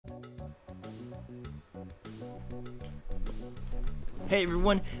Hey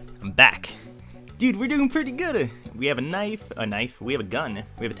everyone, I'm back. Dude, we're doing pretty good. We have a knife, we have a gun,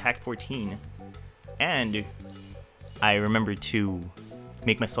 we have attack 14. And I remember to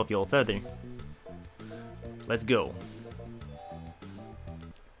make myself yellow feather. Let's go.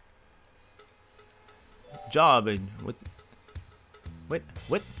 Job,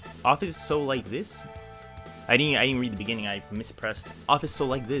 what? Office so like this? I didn't read the beginning, I mispressed. Office so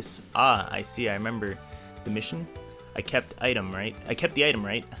like this. Ah, I see, I remember the mission. I kept the item, right?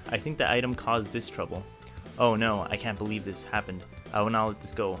 I think the item caused this trouble. Oh no, I can't believe this happened. I will not let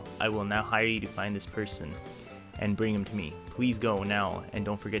this go. I will now hire you to find this person and bring him to me. Please go now and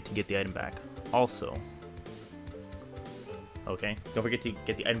don't forget to get the item back. Also. Okay, don't forget to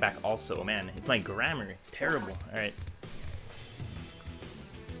get the item back also. Man, it's my grammar. It's terrible. Alright.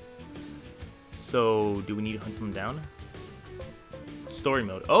 So, do we need to hunt someone down? Story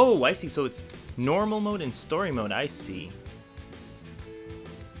mode. Oh, I see. So it's normal mode and story mode. I see.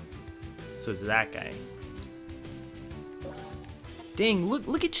 So it's that guy. Dang,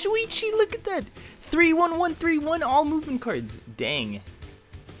 look at Shuichi. Look at that. 31131 all movement cards. Dang.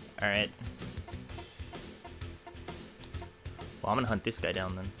 All right. Well, I'm gonna hunt this guy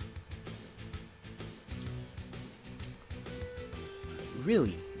down then.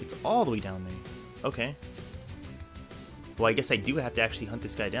 Really? It's all the way down there. Okay. Well, I guess I do have to actually hunt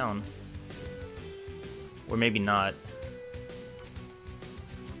this guy down. Or maybe not.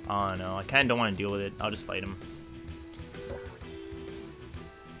 Oh no, I kinda don't want to deal with it. I'll just fight him.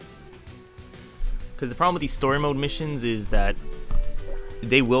 Because the problem with these story mode missions is that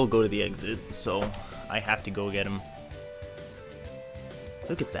they will go to the exit, so I have to go get him.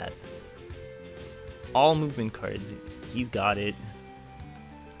 Look at that. All movement cards. He's got it.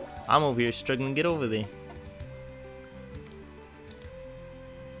 I'm over here struggling to get over there.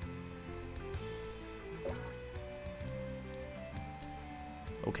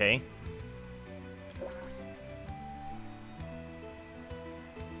 Okay.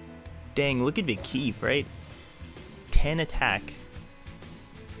 Dang, look at Vikif, right? 10 attack.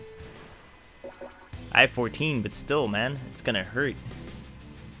 I have 14, but still, man, it's gonna hurt.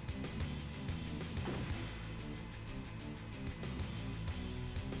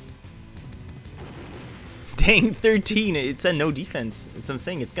 Dang, 13. It said no defense. That's what I'm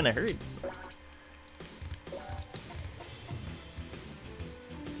saying. It's gonna hurt.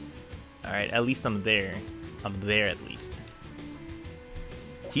 Alright, at least I'm there. I'm there at least.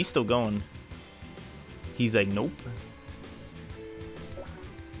 He's still going. He's like, nope.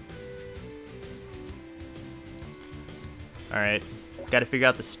 Alright. Gotta figure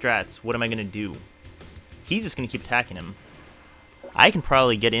out the strats. What am I gonna do? He's just gonna keep attacking him. I can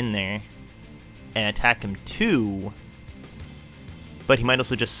probably get in there and attack him too. But he might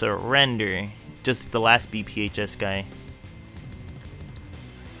also just surrender. Just like the last BPHS guy.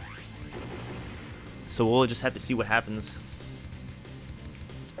 So we'll just have to see what happens.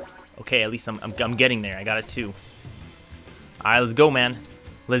 Okay, at least I'm getting there. I got it too. Alright, let's go, man.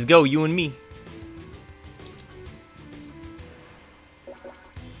 Let's go, you and me.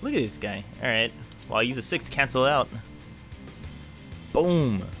 Look at this guy. Alright. Well, I'll use a 6 to cancel it out.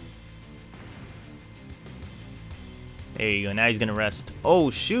 Boom. There you go. Now he's gonna rest.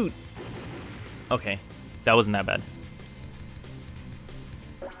 Oh, shoot. Okay. That wasn't that bad.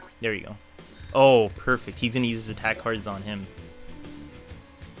 There you go. Oh, perfect. He's gonna use his attack cards on him.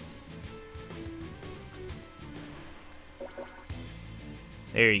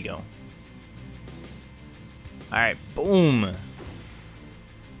 There you go. Alright, boom.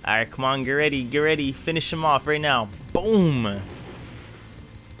 Alright, come on, get ready, get ready. Finish him off right now. Boom.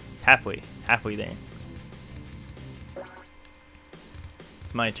 Halfway there.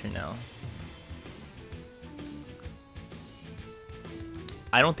 It's my turn now.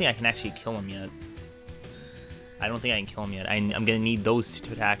 I don't think I can actually kill him yet. I'm gonna need those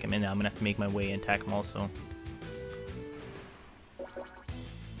to attack him, and I'm gonna have to make my way and attack him also.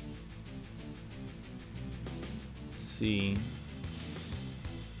 Let's see.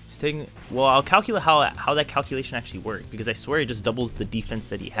 Well, I'll calculate how that calculation actually worked, because I swear it just doubles the defense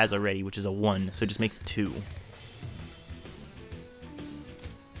that he has already, which is a 1, so it just makes it 2.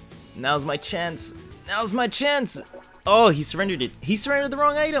 Now's my chance. Oh, he surrendered it. He surrendered the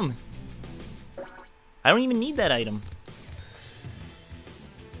wrong item. I don't even need that item.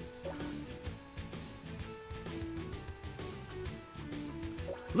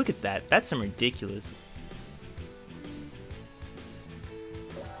 Look at that. That's some ridiculous.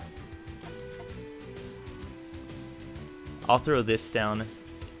 I'll throw this down,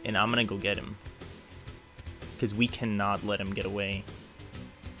 and I'm gonna go get him. Because we cannot let him get away.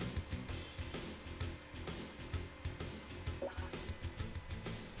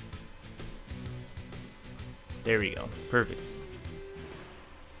 There we go. Perfect.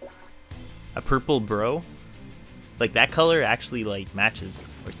 A purple bro? Like, that color actually, like, matches.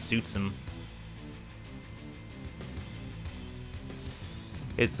 Or suits him.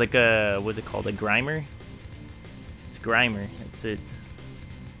 It's like a... what's it called? A Grimer? It's Grimer. That's it.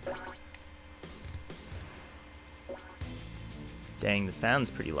 Dang, the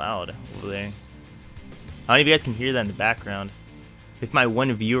fan's pretty loud over there. I don't know if you guys can hear that in the background. If my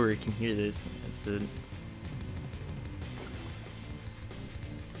one viewer can hear this, that's it.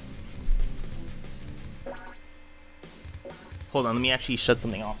 Hold on, let me actually shut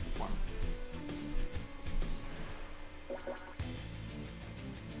something off.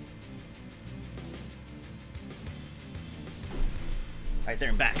 Alright, there,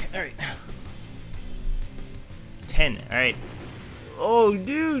 I'm back. Alright. 10, alright. Oh,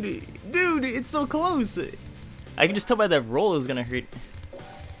 dude, it's so close. I can just tell by that roll it was gonna hurt.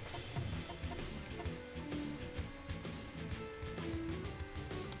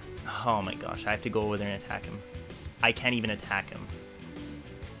 Oh my gosh, I have to go over there and attack him. I can't even attack him.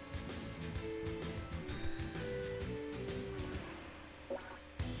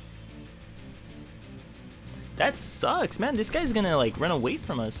 That sucks, man. This guy's gonna, like, run away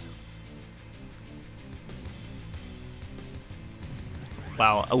from us.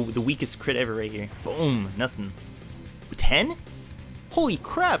 Wow, oh, the weakest crit ever right here. Boom, nothing. 10? Holy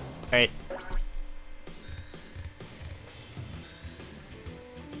crap! Alright.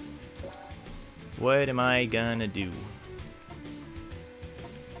 What am I gonna do?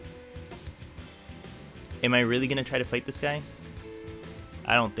 Am I really gonna try to fight this guy?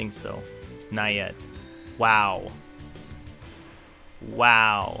 I don't think so. Not yet. Wow.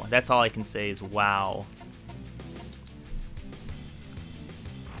 Wow. That's all I can say is wow.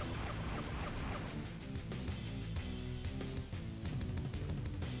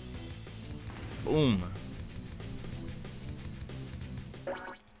 Boom.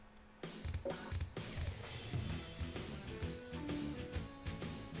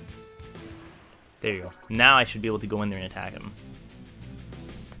 There you go. Now I should be able to go in there and attack him.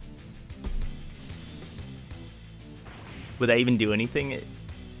 Would I even do anything?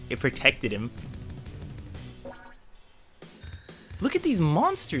 It protected him. Look at these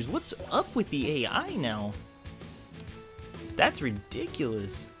monsters. What's up with the AI now? That's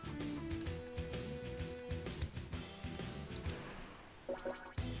ridiculous.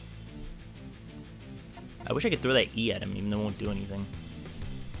 I wish I could throw that E at him, even though it won't do anything.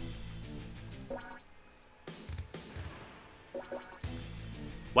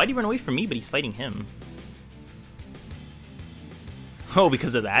 Why'd he run away from me, but he's fighting him? Oh,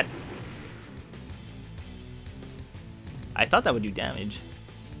 because of that? I thought that would do damage.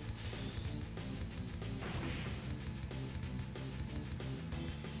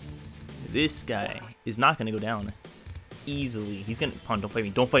 This guy is not gonna go down easily. He's gonna... Pawn, don't fight me.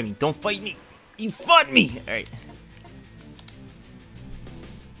 Don't fight me. Don't fight me. You fought me! Alright.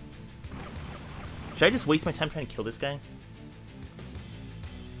 Should I just waste my time trying to kill this guy?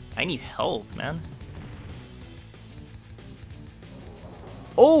 I need health, man.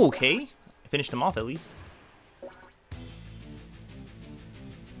 Oh, okay. I finished him off at least.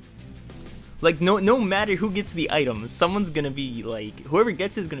 Like, no matter who gets the item, someone's gonna be like... Whoever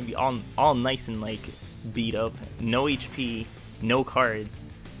gets it is gonna be all nice and, like, beat up. No HP, no cards.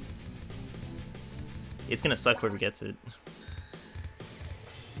 It's gonna suck whoever gets it.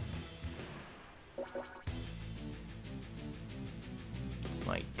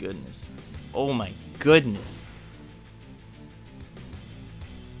 My goodness. Oh my goodness.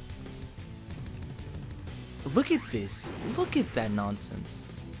 Look at this. Look at that nonsense.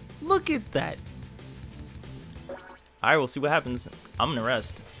 Look at that. Alright, we'll see what happens. I'm gonna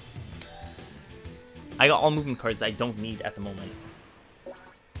rest. I got all movement cards I don't need at the moment.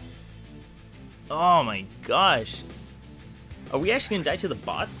 Oh my gosh. Are we actually gonna die to the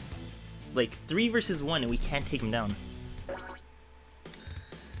bots? Like, 3 versus 1 and we can't take him down.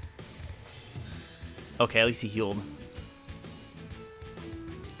 Okay, at least he healed.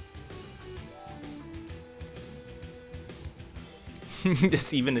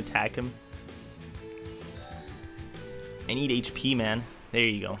 Just even attack him. I need HP, man. There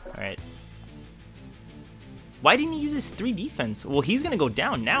you go. Alright. Why didn't he use his 3 defense? Well, he's gonna go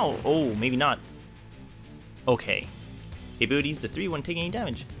down now. Oh, maybe not. Okay. If it would use the 3, wouldn't take any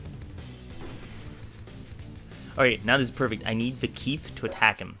damage. Alright, now this is perfect. I need the Keith to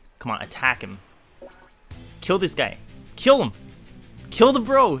attack him. Come on, attack him. Kill this guy. Kill him. Kill the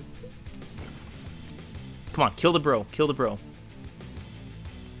bro. Come on, kill the bro. Kill the bro.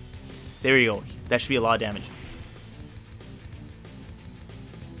 There you go. That should be a lot of damage.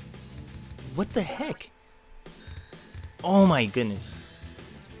 What the heck? Oh my goodness.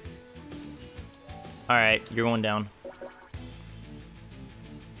 Alright, you're going down.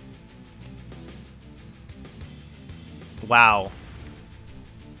 Wow.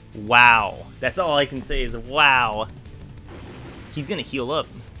 Wow. That's all I can say is wow. He's gonna heal up.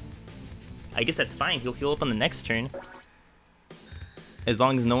 I guess that's fine. He'll heal up on the next turn. As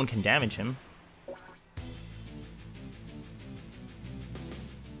long as no one can damage him.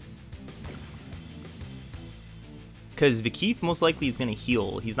 Because Vakif most likely is gonna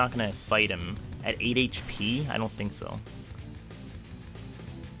heal. He's not gonna fight him. At 8 HP? I don't think so.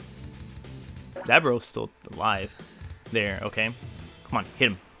 That bro's still alive. There, okay. Come on, hit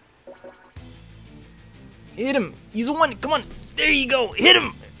him. Hit him! Use a 1! Come on! There you go! Hit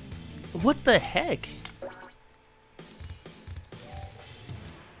him! What the heck?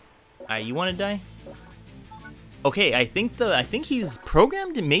 You wanna die? Okay, I think he's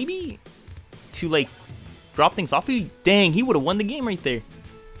programmed maybe to like drop things off you. Dang, he would have won the game right there.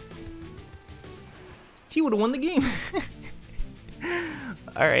 He would have won the game.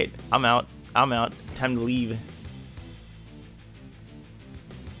 Alright, I'm out. I'm out. Time to leave.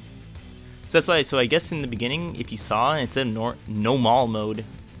 So that's why, so I guess in the beginning, if you saw, it said no mall mode.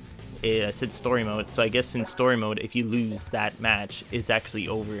 It said story mode. So I guess in story mode, if you lose that match, it's actually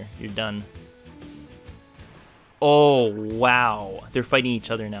over. You're done. Oh, wow. They're fighting each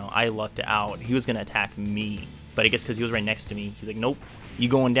other now. I lucked out. He was going to attack me. But I guess because he was right next to me. He's like, nope. You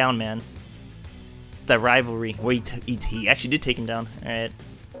going down, man. It's that rivalry. Wait, he actually did take him down. Alright.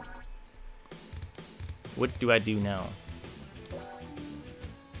 What do I do now?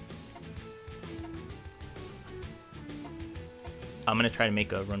 I'm going to try to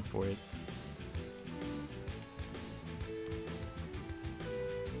make a run for it.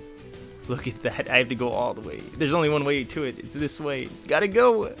 Look at that. I have to go all the way. There's only one way to it. It's this way. Gotta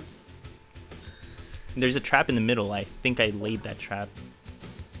go. There's a trap in the middle. I think I laid that trap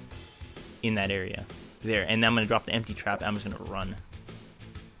in that area. There. And then I'm going to drop the empty trap. I'm just going to run.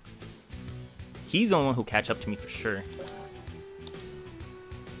 He's the only one who'll catch up to me for sure.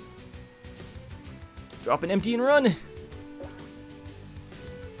 Drop an empty and run.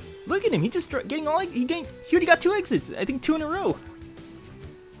 Look at him. He just getting all he already got 2 exits. I think 2 in a row.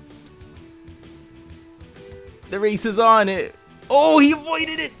 The race is on. Oh, he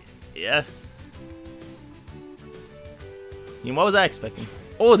avoided it. Yeah. I mean, what was I expecting?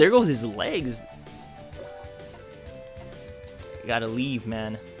 Oh, there goes his legs. Gotta leave,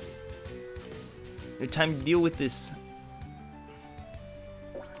 man. No time to deal with this.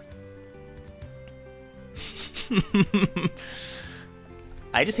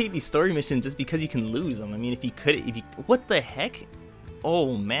 I just hate these story missions just because you can lose them. I mean, if you what the heck?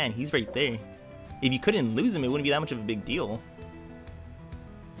 Oh man, he's right there. If you couldn't lose him, it wouldn't be that much of a big deal.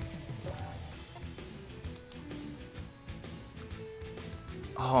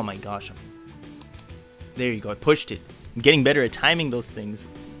 Oh my gosh. There you go, I pushed it. I'm getting better at timing those things.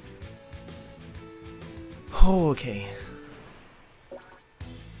 Oh, okay.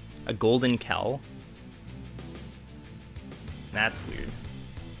 A golden cowl? That's weird.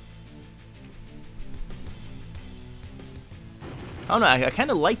 I don't know, I kind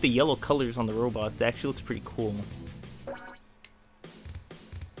of like the yellow colors on the robots. It actually looks pretty cool.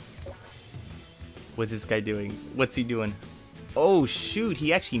 What's this guy doing? What's he doing? Oh shoot,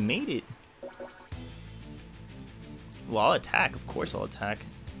 he actually made it. Well, I'll attack. Of course I'll attack.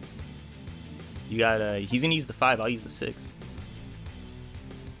 You got, he's gonna use the 5, I'll use the 6.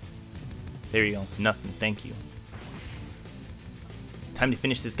 There you go. Nothing, thank you. Time to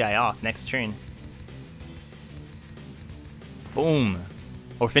finish this guy off. Next turn. Boom.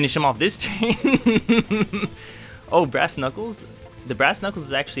 Or finish him off this turn. Oh, Brass Knuckles? The Brass Knuckles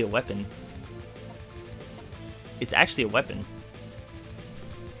is actually a weapon. It's actually a weapon.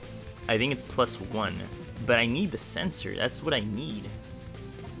 I think it's +1. But I need the sensor. That's what I need.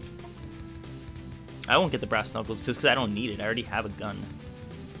 I won't get the Brass Knuckles just because I don't need it. I already have a gun.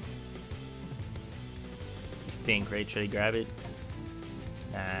 I think, right? Should I grab it?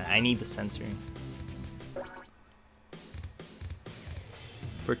 Nah, I need the sensor.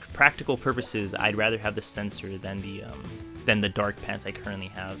 For practical purposes, I'd rather have the sensor than the dark pants I currently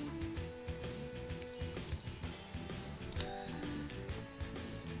have.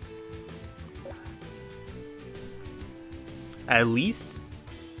 At least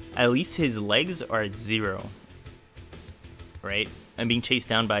his legs are at 0. Right? I'm being chased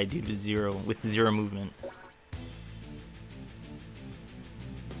down by a dude with 0 movement.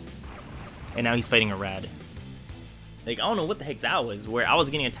 And now he's fighting a rad. Like, I don't know what the heck that was, where I was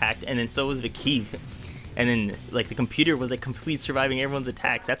getting attacked and then so was Vakif. And then, like, the computer was, like, completely surviving everyone's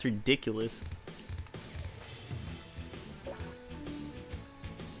attacks. That's ridiculous.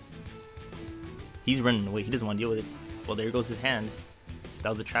 He's running away. He doesn't want to deal with it. Well, there goes his hand. That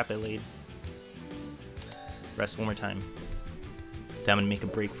was a trap I laid. Rest one more time. Then I'm gonna make a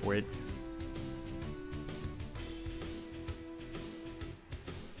break for it.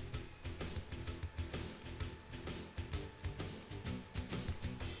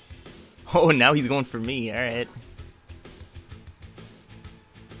 Oh, now he's going for me. Alright.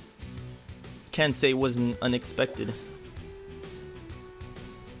 Can't say it wasn't unexpected.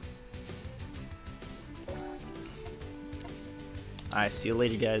 Alright, see you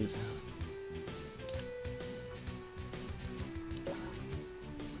later, guys.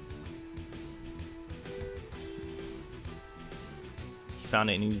 He found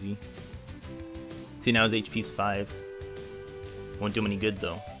it in Uzi. See, now his HP's 5. Won't do him any good,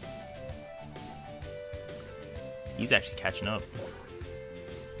 though. He's actually catching up.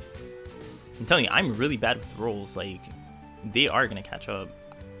 I'm telling you, I'm really bad with rolls. Like, they are gonna catch up.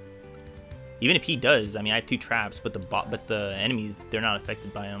 Even if he does, I mean, I have 2 traps, but the enemies, they're not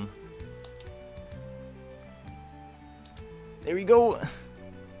affected by them. There we go.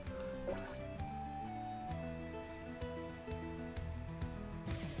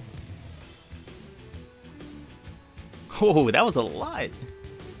 Oh, that was a lot.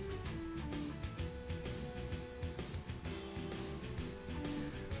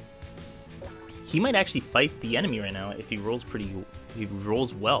 He might actually fight the enemy right now if he rolls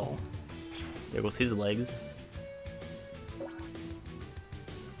well. There goes his legs.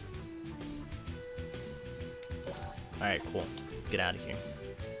 Alright, cool. Let's get out of here.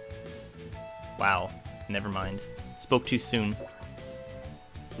 Wow. Never mind. Spoke too soon.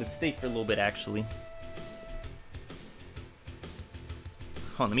 Let's stay for a little bit, actually.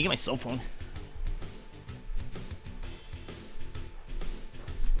 Hold on, let me get my cell phone.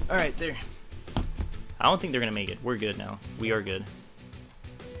 Alright, there. I don't think they're gonna make it. We're good now. We are good.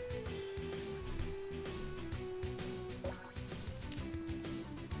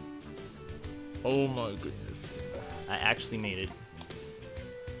 Oh my goodness. I actually made it.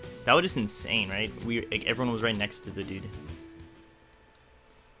 That was just insane, right? Like, everyone was right next to the dude.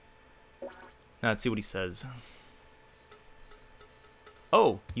 Now let's see what he says.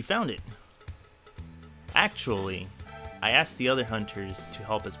 Oh, you found it. Actually, I asked the other hunters to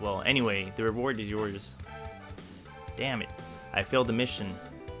help as well. Anyway, the reward is yours. Damn it. I failed the mission.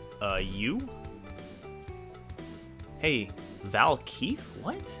 You? Hey, Val Keefe?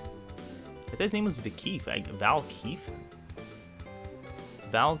 What? I thought his name was Vakif. Val Keefe?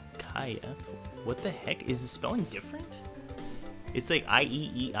 Val Kaif? What the heck? Is the spelling different? It's like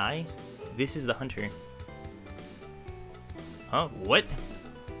I-E-E-I? This is the hunter. Huh? What?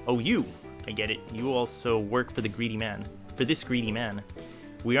 Oh, you. I get it. You also work for the greedy man. For this greedy man.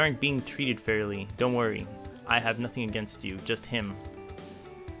 We aren't being treated fairly. Don't worry. I have nothing against you. Just him.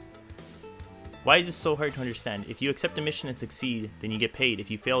 Why is this so hard to understand? If you accept a mission and succeed, then you get paid.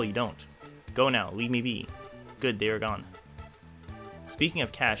 If you fail, you don't. Go now. Leave me be. Good, they are gone. Speaking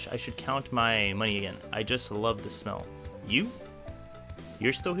of cash, I should count my money again. I just love the smell. You?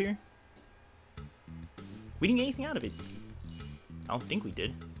 You're still here? We didn't get anything out of it. I don't think we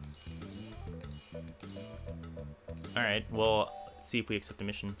did. Alright, well, let's see if we accept a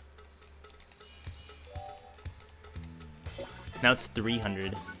mission. Now it's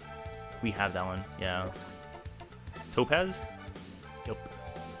 300. We have that one, yeah. Topaz? Yep.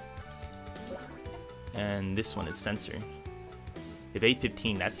 And this one is Sensor. If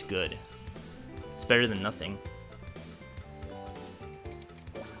 815, that's good. It's better than nothing.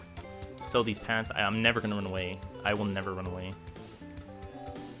 Sell these pants. I'm never gonna run away. I will never run away.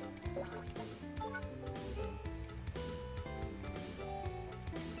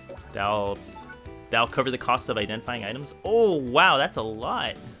 That'll cover the cost of identifying items. Oh wow, that's a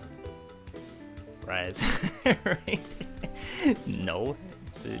lot. Rise. Right? No,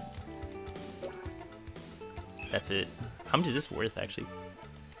 that's it. That's it. How much is this worth actually?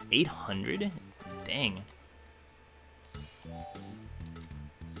 800? Dang.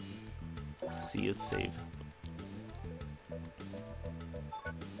 Let's see, let's save.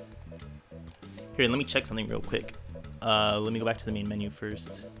 Here, let me check something real quick. Let me go back to the main menu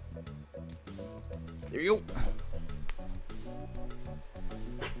first. There you go.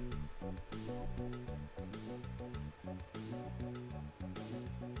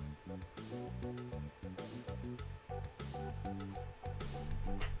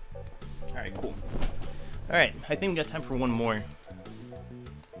 Alright, cool. Alright, I think we got time for one more.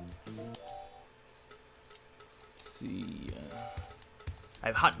 Let's see. I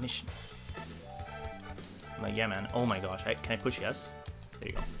have hot mission. I'm like, yeah, man. Oh my gosh. Can I push yes? There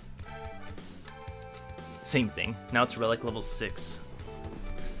you go. Same thing. Now it's relic level 6.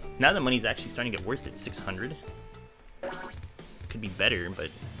 Now the money's actually starting to get worth it. 600. Could be better, but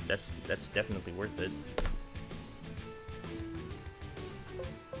that's definitely worth it.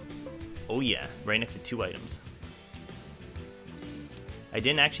 Oh yeah, right next to 2 items. I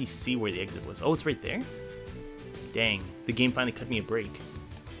didn't actually see where the exit was. Oh, it's right there? Dang, the game finally cut me a break.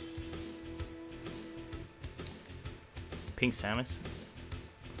 Pink Samus.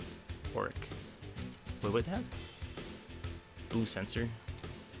 Oric. Wait, what that? Blue sensor.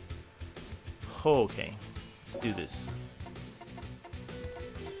 Oh, okay. Let's do this.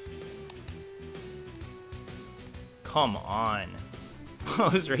 Come on. I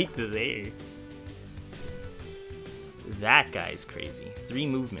was right there. That guy's crazy. 3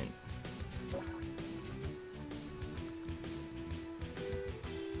 movement.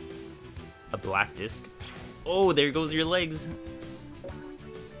 A black disc. Oh, there goes your legs.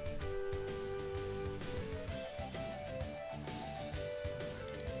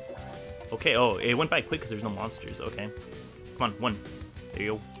 Okay, oh, it went by quick because there's no monsters. Okay. Come on, 1. There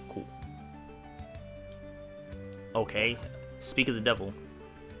you go. Cool. Okay. Speak of the devil.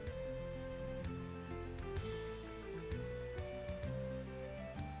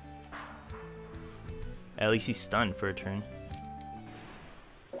 At least he's stunned for a turn.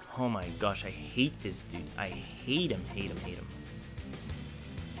 Oh my gosh, I hate this dude. I hate him, hate him, hate him.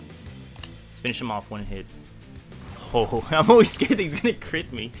 Let's finish him off 1 hit. Oh, I'm always scared that he's gonna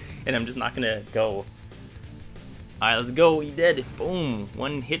crit me, and I'm just not gonna go. Alright, let's go. He dead. Boom.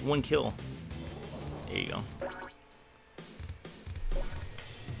 1 hit, 1 kill. There you go.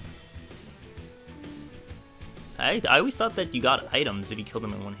 I always thought that you got items if you killed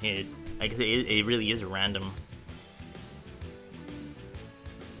them in 1 hit. I guess it really is random.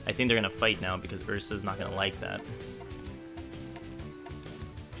 I think they're gonna fight now because Ursa's not gonna like that.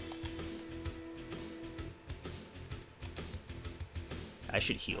 I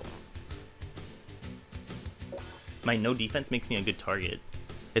should heal. My no defense makes me a good target,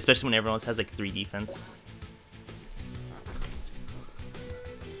 especially when everyone else has like 3 defense.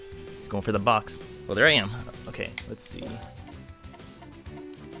 He's going for the box. Well, there I am. Okay, let's see.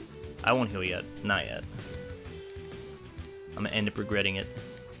 I won't heal yet. Not yet. I'm gonna end up regretting it.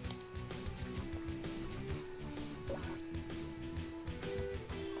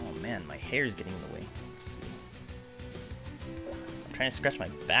 Oh man, my hair is getting in the way. Let's see. I'm trying to scratch my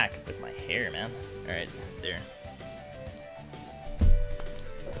back with my hair, man. Alright, there.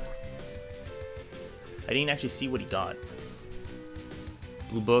 I didn't actually see what he got.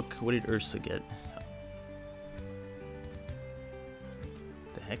 Blue book. What did Ursa get?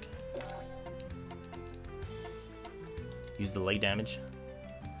 The heck? Use the leg damage.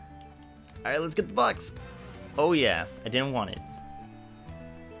 Alright, let's get the box. Oh yeah, I didn't want it.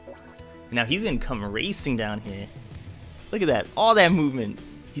 And now he's gonna come racing down here. Look at that, all that movement.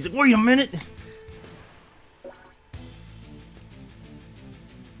 He's like, wait a minute.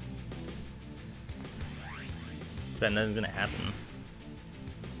 Bet nothing's gonna happen.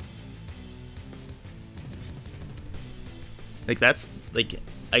 Like that's like,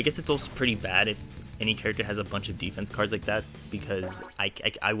 I guess it's also pretty bad if any character has a bunch of defense cards like that, because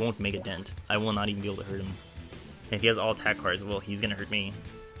I won't make a dent. I will not even be able to hurt him. And if he has all attack cards, well, he's gonna hurt me.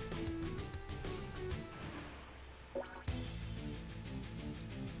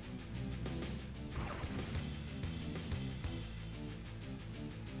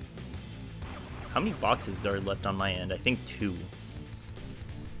 How many boxes are left on my end? I think 2.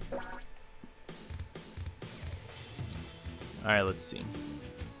 Alright, let's see.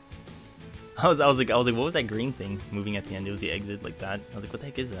 I was like, what was that green thing moving at the end? It was the exit like that. I was like, what the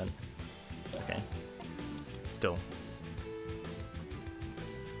heck is that? Okay. Let's go.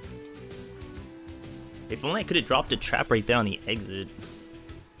 If only I could have dropped a trap right there on the exit.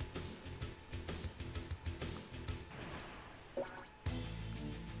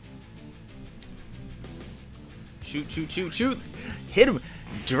 Shoot, shoot, shoot, shoot! Hit him!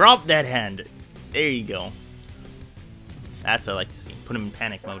 Drop that hand! There you go. That's what I like to see. Put him in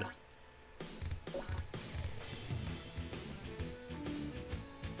panic mode.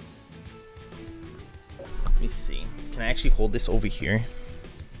 Let me see. Can I actually hold this over here?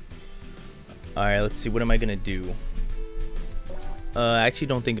 Alright, let's see. What am I gonna do? I actually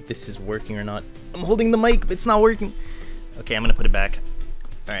don't think if this is working or not. I'm holding the mic, but it's not working. Okay, I'm gonna put it back.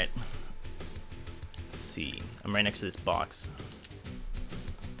 Alright. Let's see. I'm right next to this box.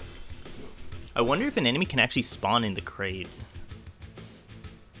 I wonder if an enemy can actually spawn in the crate.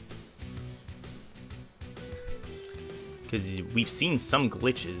 Because we've seen some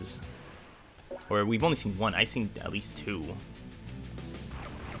glitches. Or we've only seen 1. I've seen at least 2.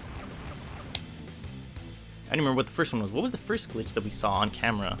 I don't remember what the first one was. What was the first glitch that we saw on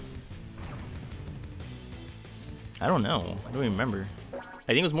camera? I don't know. I don't even remember. I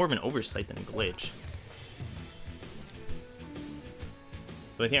think it was more of an oversight than a glitch.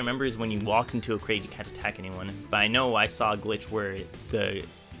 The only thing I remember is when you walk into a crate, you can't attack anyone. But I know I saw a glitch where the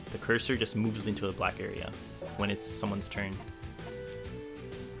cursor just moves into a black area when it's someone's turn.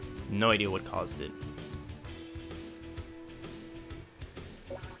 No idea what caused it.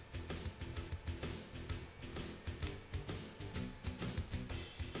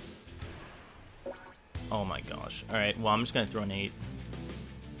 Oh my gosh. Alright, well, I'm just gonna throw an 8.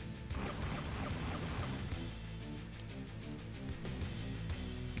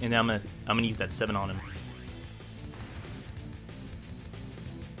 And then I'm gonna use that 7 on him.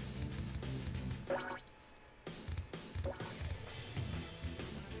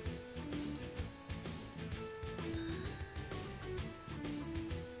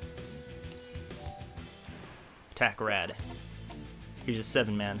 Attack rad. Here's a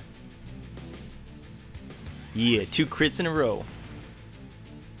 7, man. Yeah, 2 crits in a row.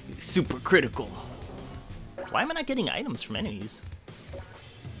 Super critical. Why am I not getting items from enemies?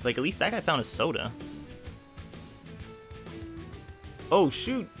 Like, at least that guy found a soda. Oh,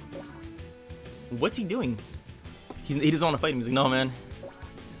 shoot. What's he doing? He doesn't want to fight him. He's like, no, man.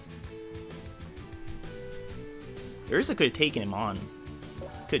 Ursa could have taken him on.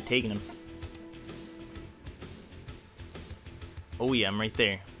 Could have taken him. Oh, yeah, I'm right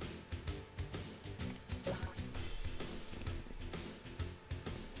there.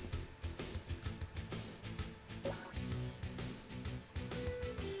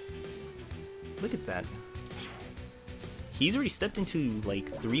 Look at that. He's already stepped into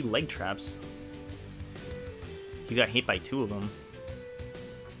like 3 leg traps. He got hit by 2 of them.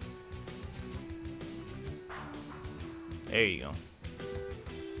 There you go.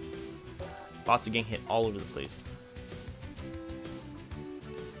 Bots are getting hit all over the place.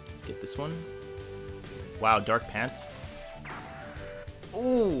 Let's get this one. Wow, dark pants.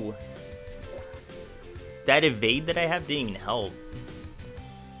 Oh! That evade that I have didn't even help.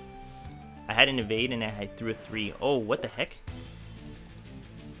 I had an evade and I threw a 3. Oh, what the heck?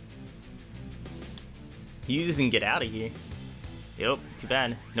 He doesn't get out of here. Yep, too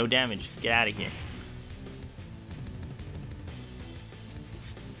bad. No damage. Get out of here.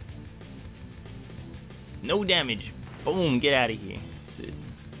 No damage. Boom, get out of here. That's it.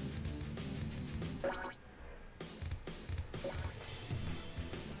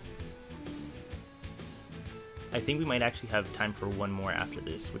 I think we might actually have time for one more after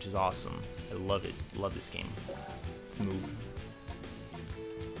this, which is awesome. I love it. Love this game. Let's move.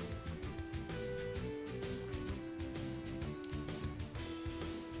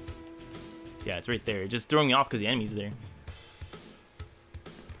 Yeah, it's right there. Just throwing me off because the enemy's there.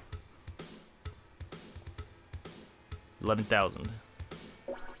 $11,000.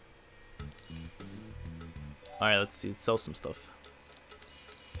 Alright, let's see. Let's sell some stuff.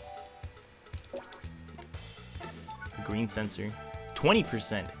 Green sensor.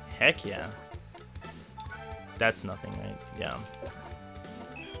 20%. Heck yeah. That's nothing, right? Yeah.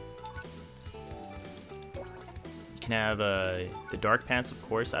 You can have the dark pants, of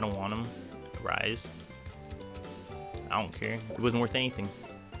course. I don't want them. Rise. I don't care. It wasn't worth anything.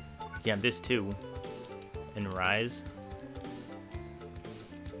 Yeah, this too. And rise.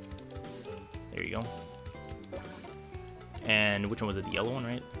 There you go. And which one was it? The yellow one,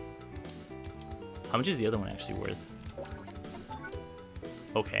 right? How much is the other one actually worth?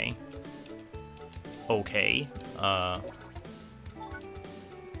 Okay. Okay.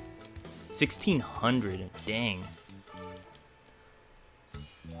 1,600. Dang.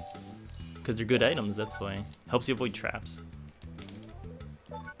 Because they're good items, that's why. Helps you avoid traps.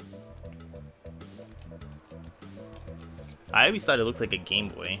 I always thought it looked like a Game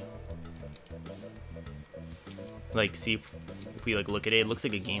Boy. Like, see if we like look at it, it looks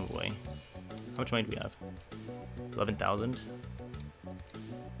like a Game Boy. How much money do we have? 11,000.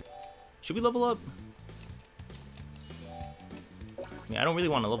 Should we level up? I mean, I don't really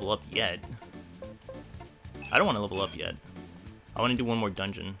want to level up yet. I don't want to level up yet. I want to do one more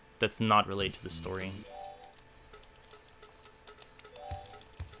dungeon that's not related to the story.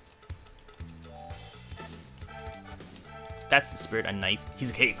 That's the spirit, a knife.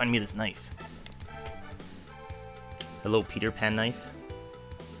 He's like, hey, find me this knife. A little Peter Pan knife.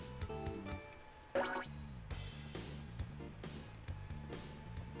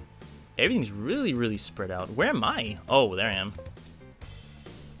 Everything's really, really spread out. Where am I? Oh, there I am.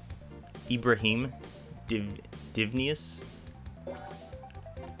 Ibrahim Divnius.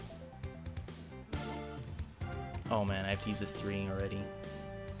 Oh man, I have to use this 3 already.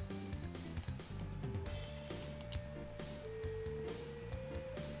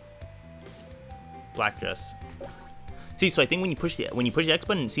 black dress. See, so I think when you push the X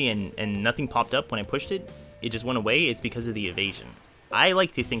button, see, and nothing popped up when I pushed it, it just went away. It's because of the evasion. I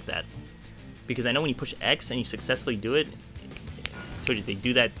like to think that, because I know when you push X and you successfully do it, I told you they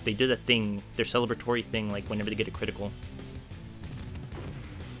do that thing, their celebratory thing, like whenever they get a critical,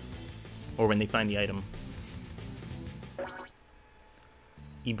 or when they find the item.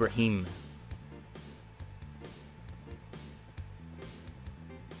 Ibrahim.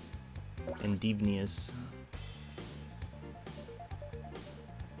 And Divnius.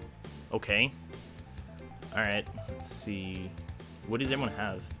 Okay. Alright, let's see. What does everyone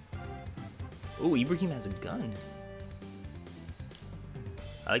have? Oh, Ibrahim has a gun.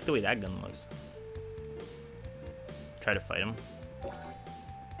 I like the way that gun looks. Try to fight him.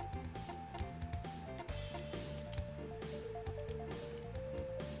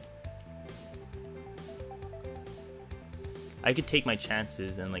 I could take my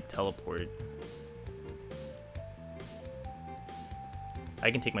chances and like teleport. I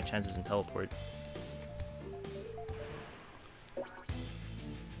can take my chances and teleport.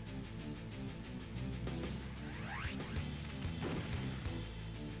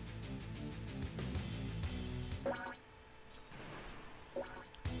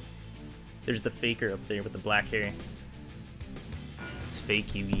 There's the faker up there with the black hair. It's fake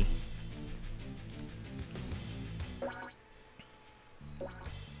Yugi.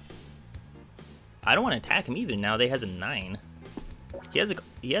 I don't want to attack him either now that he has a 9. He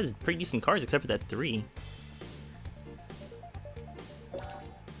has pretty decent cards except for that 3.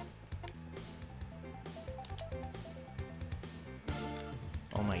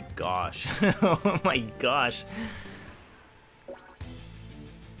 Oh my gosh. Oh my gosh.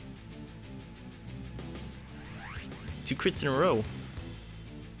 Two crits in a row.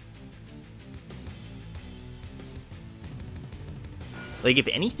 Like, if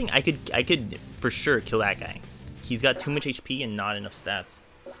anything, I could for sure kill that guy. He's got too much HP and not enough stats.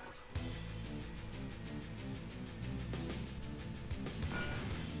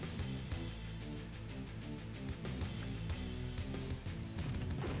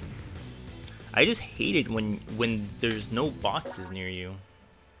 I just hate it when there's no boxes near you.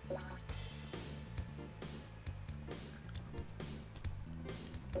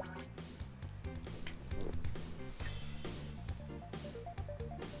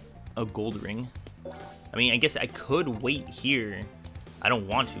 A gold ring. I mean, I guess I could wait here. I don't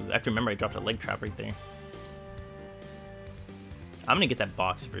want to. I have to remember I dropped a leg trap right there. I'm gonna get that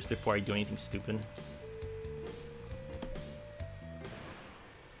box first before I do anything stupid.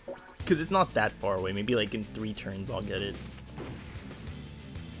 Because it's not that far away. Maybe like in 3 turns I'll get it.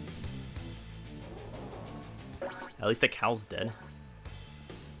 At least that cow's dead.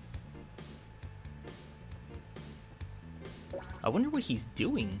 I wonder what he's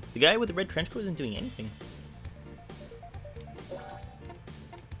doing. The guy with the red trench coat isn't doing anything.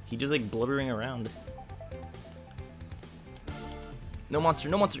 He just like blubbering around. No monster,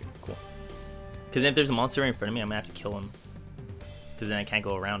 no monster. Cool. Because if there's a monster right in front of me, I'm gonna have to kill him. Because then I can't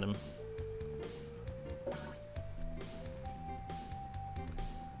go around him.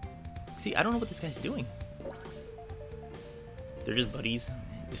 See, I don't know what this guy's doing. They're just buddies.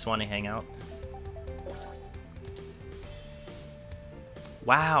 Just want to hang out.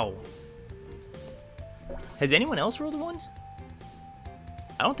 Wow. Has anyone else rolled a 1?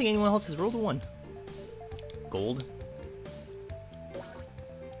 I don't think anyone else has rolled a 1. Gold.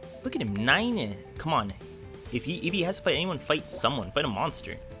 Look at him, 9. Come on. If he has to fight anyone, fight someone. Fight a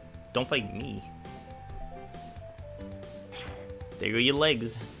monster. Don't fight me. There go your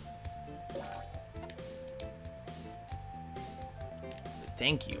legs.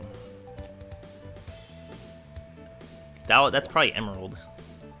 Thank you. That's probably emerald.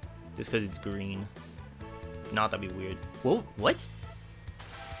 Just because it's green. Not that'd be weird. Whoa, what?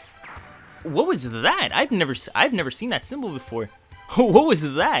 What was that? I've never seen that symbol before. What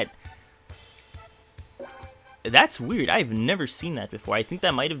was that? That's weird. I've never seen that before. I think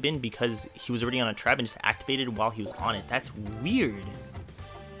that might have been because he was already on a trap and just activated while he was on it. That's weird.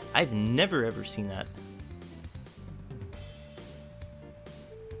 I've never ever seen that.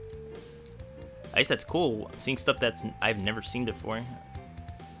 I guess that's cool. I'm seeing stuff I've never seen before.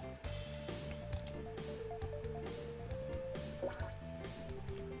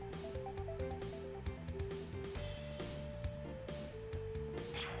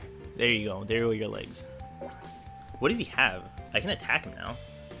 There you go. There go your legs. What does he have? I can attack him now.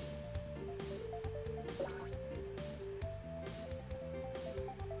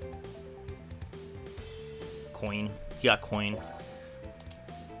 Coin. He got coin.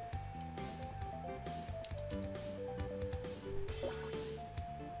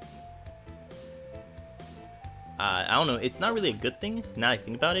 don't know. It's not really a good thing, now that I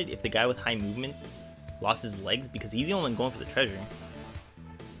think about it, if the guy with high movement lost his legs, because he's the only one going for the treasure.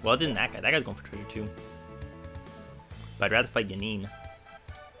 Well, other than that guy. That guy's going for treasure too. But I'd rather fight Yanin.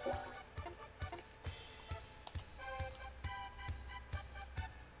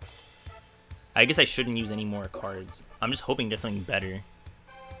 I guess I shouldn't use any more cards. I'm just hoping to get something better.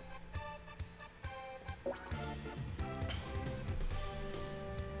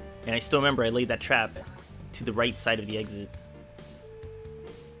 And I still remember I laid that trap to the right side of the exit.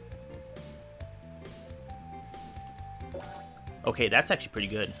 Okay, that's actually pretty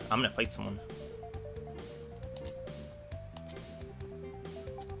good. I'm gonna fight someone.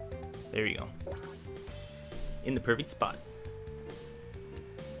 There you go. In the perfect spot.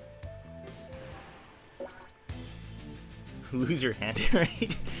 Lose your hand,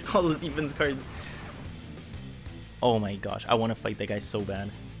 right? All those defense cards. Oh my gosh, I want to fight that guy so bad.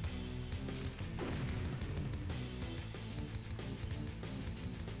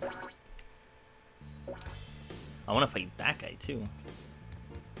 I want to fight that guy too.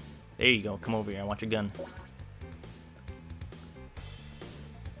 There you go, come over here, I want your gun.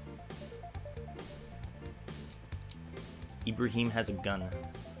 Ibrahim has a gun.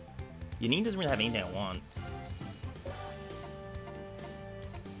 Yanin doesn't really have anything I want.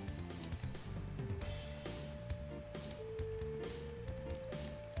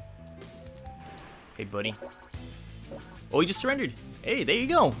 Hey, buddy. Oh, he just surrendered. Hey, there you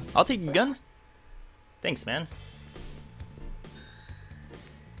go. I'll take your gun. Thanks, man.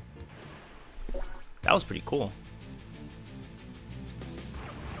 That was pretty cool.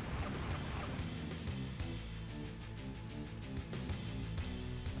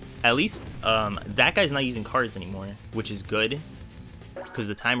 At least, that guy's not using cards anymore, which is good. Because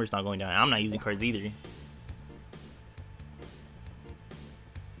the timer's not going down. I'm not using cards either.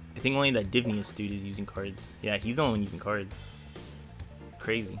 I think only that Divnius dude is using cards. Yeah, he's the only one using cards. It's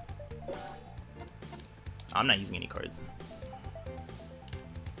crazy. I'm not using any cards.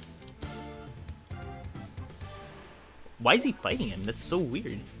 Why is he fighting him? That's so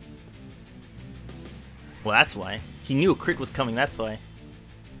weird. Well, that's why. He knew a crit was coming, that's why.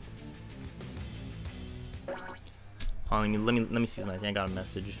 Hold on, let me see something. I think I got a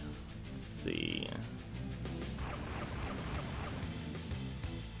message. Let's see.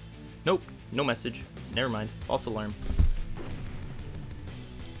 Nope, no message. Never mind. False alarm.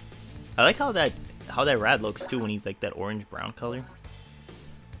 I like how that rad looks too when he's like that orange brown color.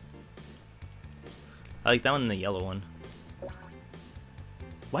 I like that one and the yellow one.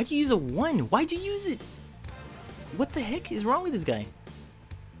 Why'd you use a 1? Why'd you use it? What the heck is wrong with this guy?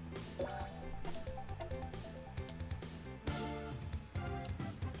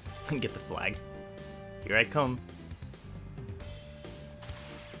 Get the flag. Here I come.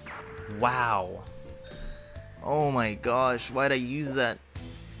 Wow. Oh my gosh, why'd I use that?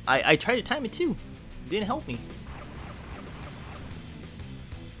 I tried to time it too. Didn't help me.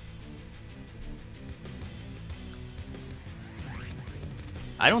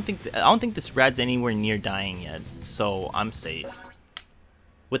 I don't think this rad's anywhere near dying yet, so I'm safe.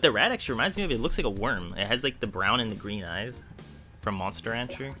 What the rad actually reminds me of, it looks like a worm. It has like the brown and the green eyes from Monster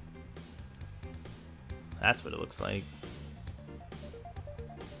Rancher. That's what it looks like.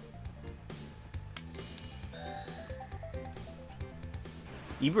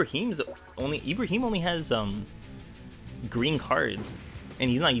 Ibrahim only has green cards, and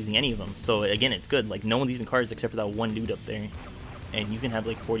he's not using any of them. So again, it's good. Like no one's using cards except for that one dude up there, and he's gonna have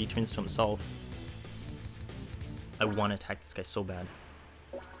like 40 turns to himself. I want to attack this guy so bad.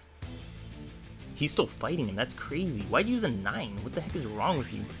 He's still fighting him. That's crazy. Why'd you use a 9? What the heck is wrong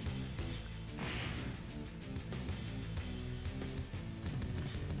with you?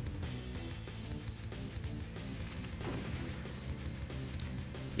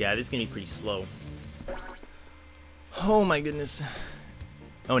 Yeah, this is gonna be pretty slow. Oh my goodness.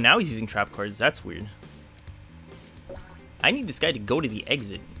 Oh, now he's using trap cards. That's weird. I need this guy to go to the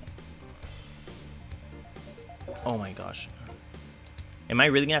exit. Oh my gosh. Am I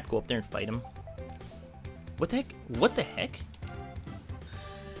really gonna have to go up there and fight him? What the heck? What the heck?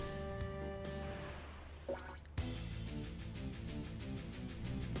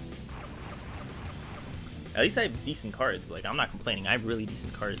 At least I have decent cards. Like, I'm not complaining. I have really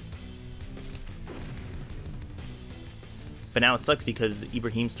decent cards. But now it sucks because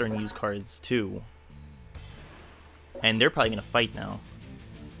Ibrahim's starting to use cards too. And they're probably going to fight now.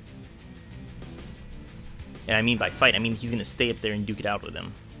 And I mean by fight, I mean he's going to stay up there and duke it out with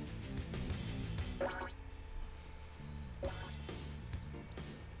him.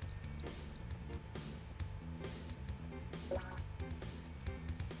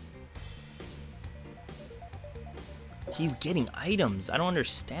 He's getting items. I don't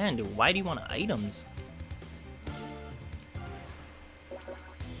understand. Why do you want items?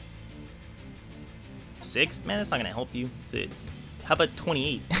 Six? Man, that's not gonna help you. That's it. How about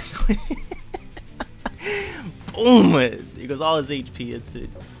 28? Boom! There goes all his HP. That's it.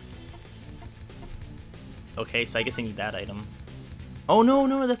 Okay, so I guess I need that item. Oh no,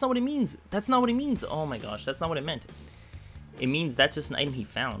 no, that's not what it means. That's not what it means. Oh my gosh, that's not what it meant. It means that's just an item he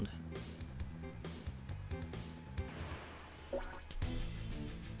found.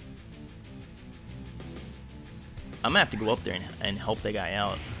 I'm gonna have to go up there and help that guy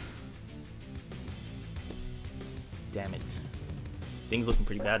out. Damn it. Things looking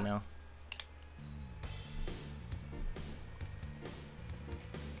pretty bad now.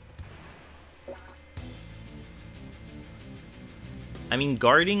 I mean,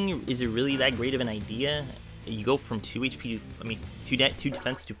 guarding, is it really that great of an idea? You go from 2 HP to, I mean, 2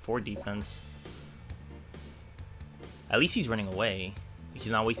 defense to 4 defense. At least he's running away.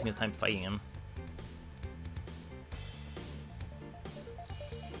 He's not wasting his time fighting him.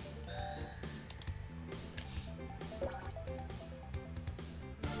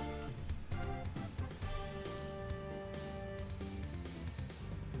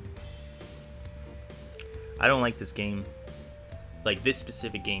 I don't like this game. Like this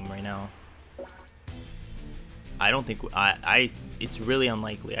specific game right now. I don't think it's really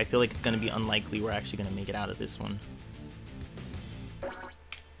unlikely. I feel like it's gonna be unlikely we're actually gonna make it out of this one.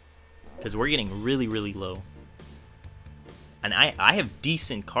 Because we're getting really, really low. And I have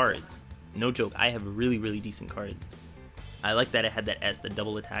decent cards. No joke, I have really, really decent cards. I like that it had that S, the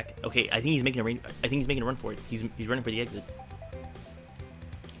double attack. Okay, I think he's making a run for it. He's running for the exit.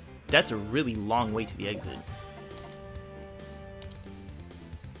 That's a really long way to the exit.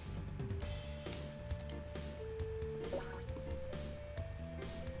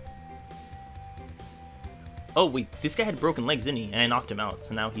 Oh wait, this guy had broken legs, didn't he? And I knocked him out,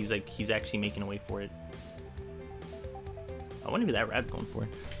 so now he's actually making a way for it. I wonder who that rad's going for.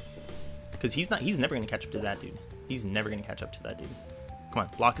 Because he's never gonna catch up to that dude. He's never gonna catch up to that dude. Come on,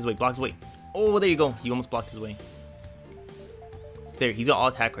 block his way, block his way. Oh, there you go. He almost blocked his way. There, he's got all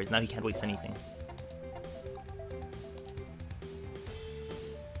attack cards. Now he can't waste anything.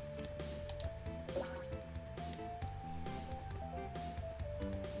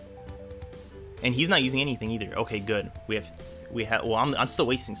 And he's not using anything either. Okay, good. We have. Well, I'm still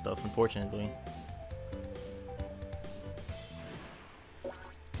wasting stuff, unfortunately.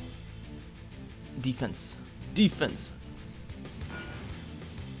 Defense, defense.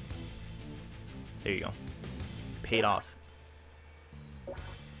 There you go. Paid off.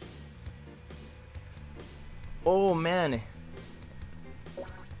 Oh man.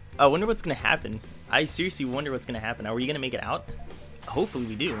 I wonder what's gonna happen. I seriously wonder what's gonna happen. Are we gonna make it out? Hopefully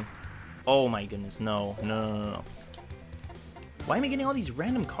we do. Oh my goodness, no. No, no, no, no. Why am I getting all these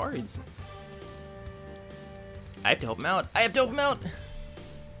random cards? I have to help him out. I have to help him out!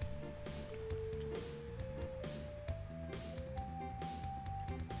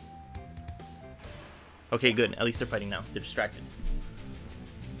 Okay, good. At least they're fighting now. They're distracted.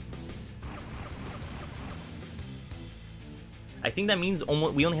 I think that means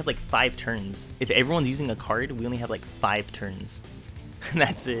we only have like 5 turns. If everyone's using a card, we only have like 5 turns.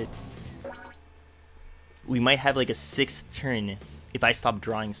 That's it. We might have like a 6th turn if I stop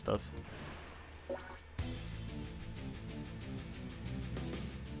drawing stuff.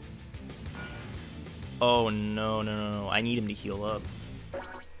 Oh no, no, no, no. I need him to heal up.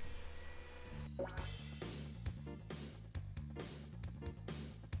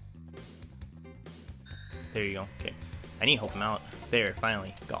 There you go. Okay. I need to help him out. There,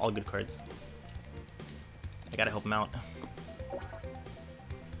 finally. Got all good cards. I gotta help him out.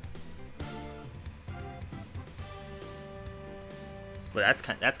 But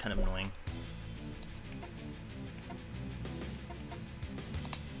that's kind of annoying.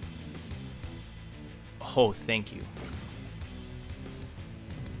 Oh, thank you.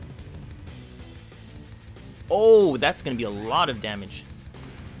 Oh, that's gonna be a lot of damage.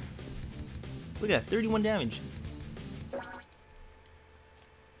 Look at that, 31 damage.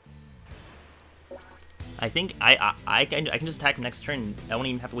 I think I can just attack him next turn. I won't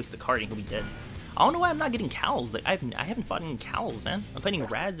even have to waste the card and he'll be dead. I don't know why I'm not getting cows. Like I haven't fought any cows, man. I'm fighting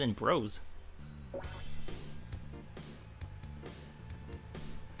rads and bros.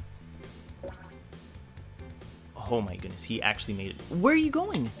 Oh my goodness, he actually made it. Where are you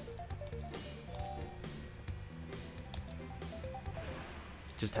going?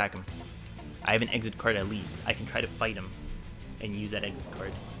 Just attack him. I have an exit card at least. I can try to fight him and use that exit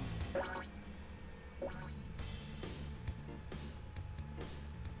card.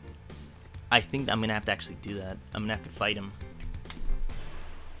 I think I'm gonna have to actually do that. I'm gonna have to fight him.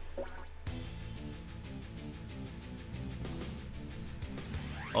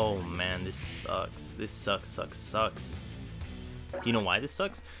 Oh man, this sucks. This sucks. You know why this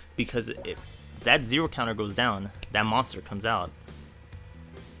sucks? Because if that 0 counter goes down, that monster comes out.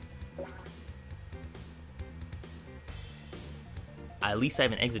 At least I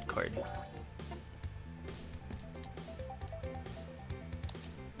have an exit card.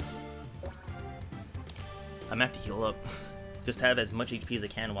 I'm gonna have to heal up. Just have as much HP as I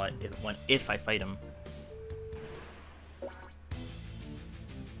can if I fight him.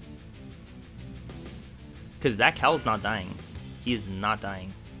 Because that cow's not dying. He is not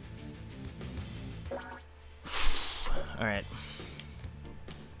dying. Alright.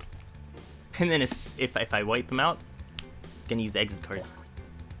 And then if I wipe him out, I'm gonna use the exit card.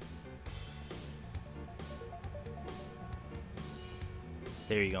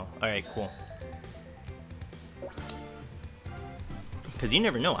 There you go. Alright, cool. Because you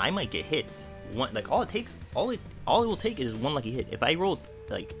never know, I might get hit. All it will take is one lucky hit. If I roll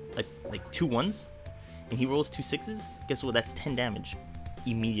like 2 1s and he rolls 2 6s, guess what? That's 10 damage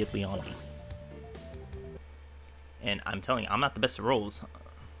immediately on me. And I'm telling you, I'm not the best at rolls.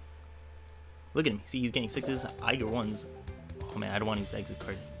 Look at him. See, he's getting 6s. I get 1s. Oh man, I don't want to use the exit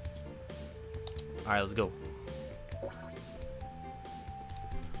card. Alright, let's go.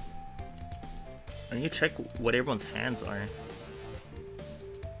 I need to check what everyone's hands are.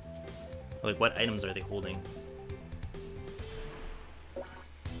 Like, what items are they holding?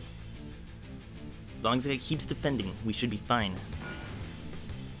 As long as it keeps defending, we should be fine.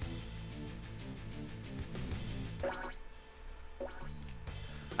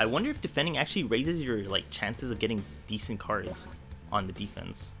 I wonder if defending actually raises your chances of getting decent cards on the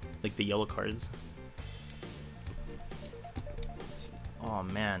defense, like the yellow cards. Oh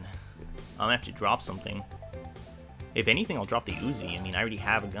man, I'm gonna have to drop something. If anything, I'll drop the Uzi. I mean, I already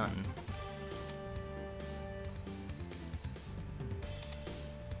have a gun.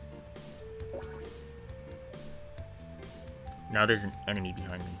 Now there's an enemy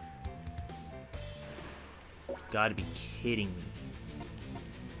behind me. Gotta be kidding me.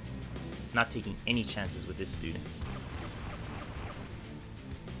 Not taking any chances with this dude.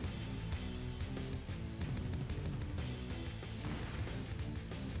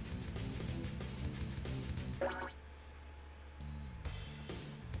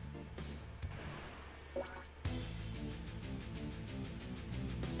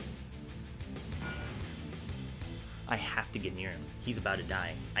 I have to get near him. He's about to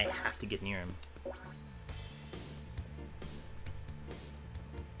die. I have to get near him.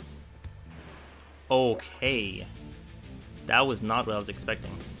 Okay. That was not what I was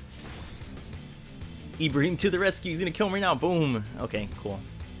expecting. Ibrahim to the rescue. He's gonna kill me right now. Boom. Okay, cool.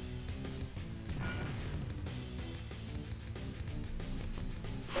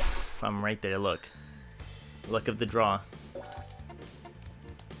 I'm right there. Look. Luck of the draw.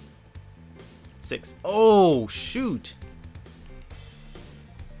 6. Oh, shoot.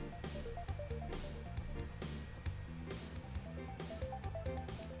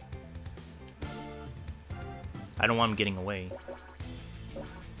 I don't want him getting away.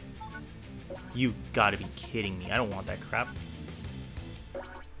 You gotta be kidding me. I don't want that crap.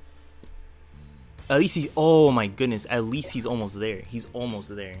 At least he's... Oh my goodness. At least he's almost there. He's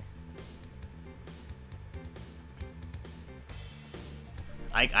almost there.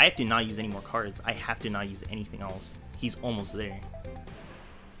 I have to not use any more cards. I have to not use anything else. He's almost there.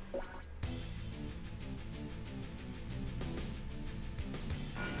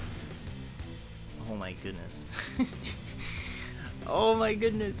 Oh my goodness. Oh my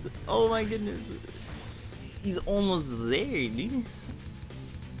goodness. Oh my goodness. He's almost there, dude.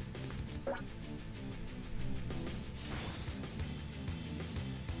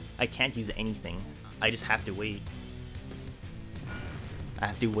 I can't use anything. I just have to wait. I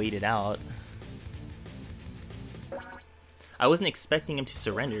have to wait it out. I wasn't expecting him to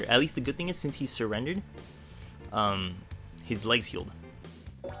surrender. At least the good thing is, since he surrendered, his legs healed.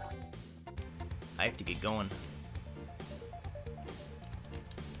 I have to get going.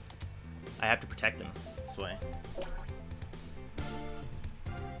 I have to protect him this way.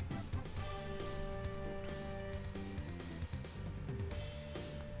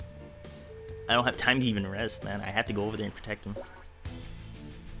 I don't have time to even rest, man. I have to go over there and protect him.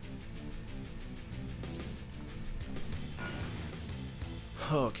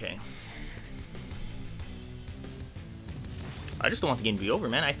 Okay. I just don't want the game to be over,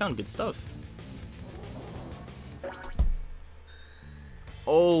 man. I found good stuff.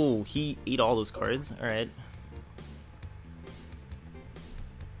 Oh, he ate all those cards. Alright.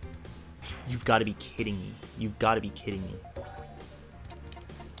 You've got to be kidding me. You've got to be kidding me.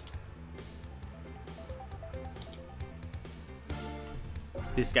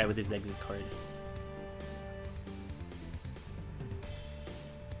 This guy with his exit card.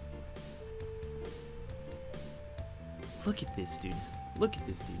 Look at this, dude. Look at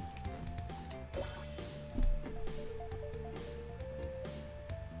this, dude.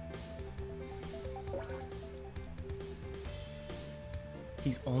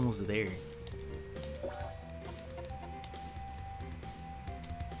 He's almost there.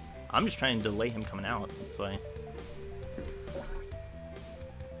 I'm just trying to delay him coming out. That's why.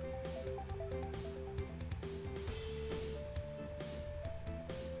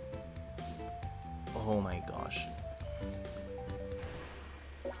 Oh my gosh.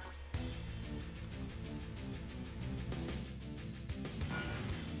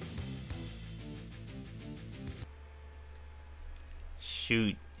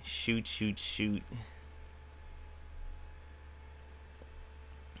 Shoot, shoot, shoot, shoot.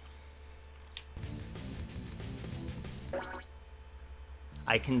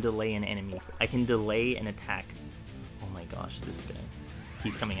 I can delay an enemy. I can delay an attack. Oh my gosh, this guy.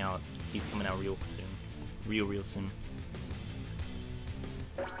 He's coming out. He's coming out real soon. Real soon.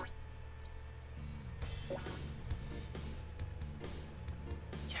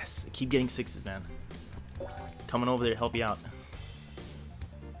 Yes, keep getting sixes, man. Coming over there to help you out.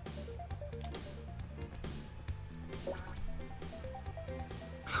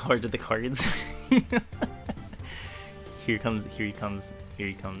 Hard to the cards. Here he comes, here he comes, here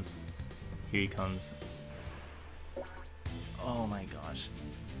he comes, here he comes. Oh my gosh.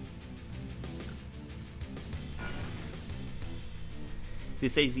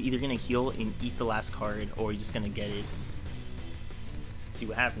 This says he's either gonna heal and eat the last card, or he's just gonna get it. Let's see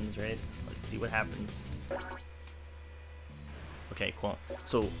what happens, right? Let's see what happens. Okay, cool.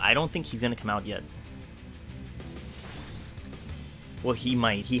 So I don't think he's gonna come out yet. Well, he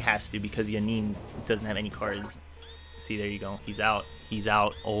might. He has to, because Yanin doesn't have any cards. See, there you go. He's out. He's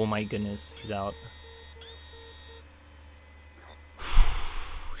out. Oh my goodness. He's out.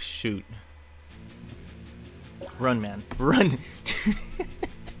 Shoot. Run, man. Run.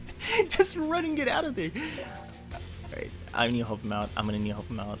 Just run and get out of there. Alright. I need to help him out. I'm going to need to help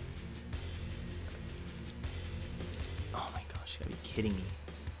him out. Oh my gosh. You gotta be kidding me.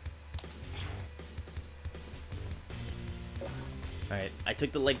 Alright, I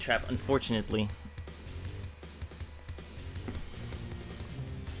took the leg trap, unfortunately.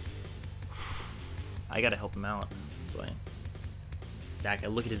 I gotta help him out. That's why. That guy,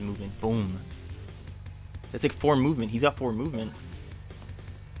 look at his movement. Boom. That's like 4 movement. He's got 4 movement.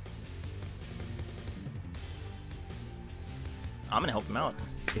 I'm gonna help him out.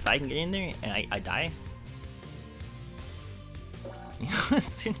 If I can get in there and I die.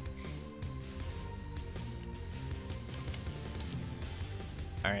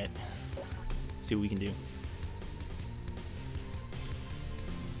 Alright. Let's see what we can do.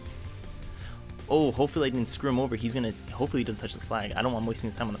 Oh, hopefully I didn't screw him over. He's gonna... Hopefully he doesn't touch the flag. I don't want him wasting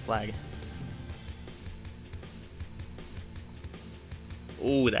his time on the flag.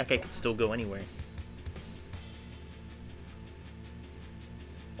 Oh, that guy could still go anywhere.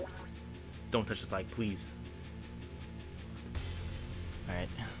 Don't touch the flag, please. Alright.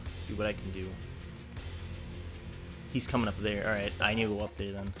 Let's see what I can do. He's coming up there. Alright, I need to go up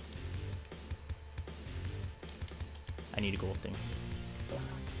there then. I need to go up there.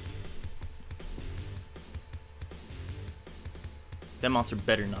 That monster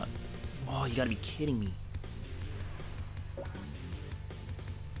better not. Oh, you gotta be kidding me.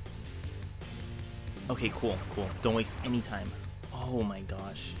 Okay, cool, cool. Don't waste any time. Oh my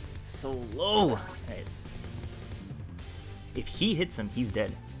gosh. It's so low. Alright. If he hits him, he's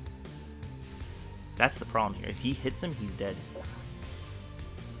dead. That's the problem here. If he hits him, he's dead.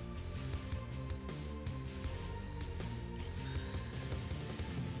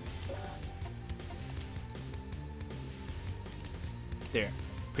 There.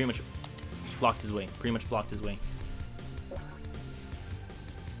 Pretty much blocked his way. Pretty much blocked his way.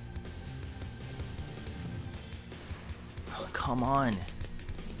 Oh, come on.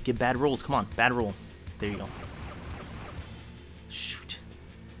 Get bad rolls. Come on. Bad roll. There you go. Shoot.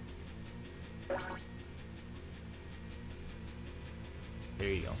 There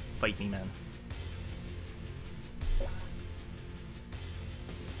you go. Fight me, man.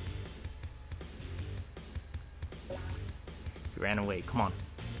 He ran away. Come on.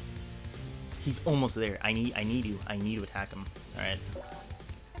 He's almost there. I need you. I need to attack him. Alright.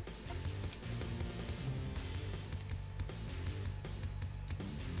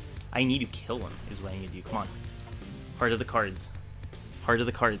 I need to kill him is what I need to do. Come on. Heart of the cards. Heart of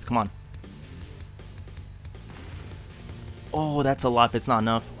the cards. Come on. Oh, that's a lot, but it's not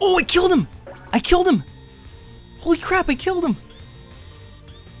enough. Oh, I killed him! I killed him! Holy crap, I killed him!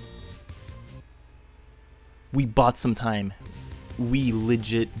 We bought some time. We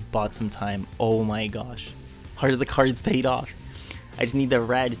legit bought some time. Oh my gosh. Heart of the Cards paid off. I just need the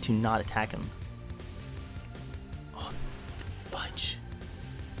red to not attack him. Oh, fudge.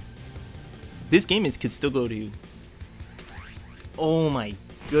 This game could still go to... Oh my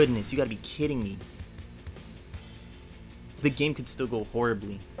goodness, you gotta be kidding me. The game could still go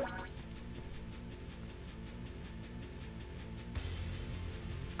horribly.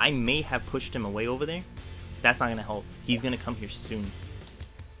 I may have pushed him away over there. That's not gonna help. He's gonna come here soon.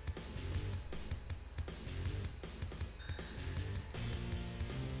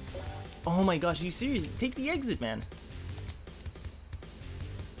 Oh my gosh, are you serious? Take the exit, man.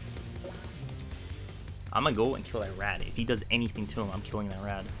 I'm gonna go and kill that rat. If he does anything to him, I'm killing that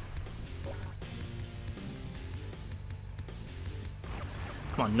rat.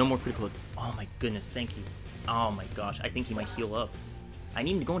 Come on, no more critical hits. Oh my goodness, thank you. Oh my gosh, I think he might heal up. I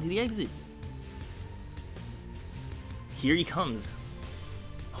need him to go into the exit. Here he comes.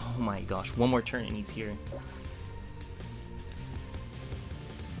 Oh my gosh, one more turn and he's here.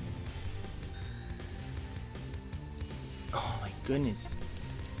 Oh my goodness.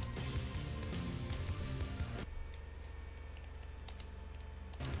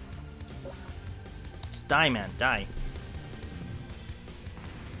 Just die, man, die.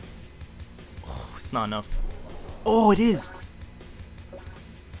 Oh, it's not enough. Oh, it is.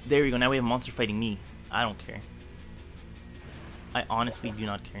 There we go, now we have a monster fighting me. I don't care. I honestly do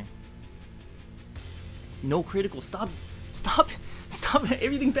not care. No critical. Stop. Stop. Stop.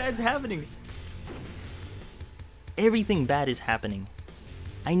 Everything bad's happening. Everything bad is happening.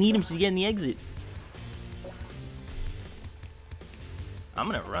 I need him to get in the exit. I'm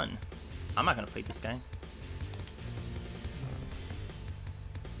gonna run. I'm not gonna fight this guy.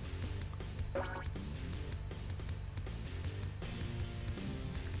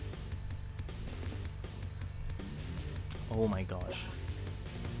 Oh my gosh.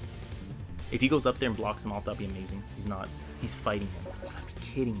 If he goes up there and blocks him off, that'd be amazing. He's not. He's fighting him. You gotta be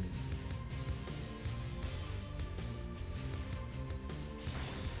kidding me.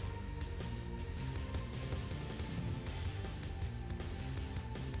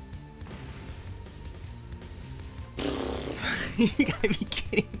 You gotta be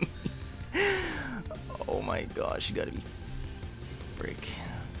kidding me. Oh my gosh, you gotta be frick.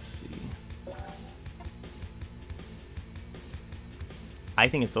 Let's see. I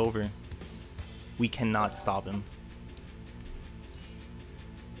think it's over. We cannot stop him.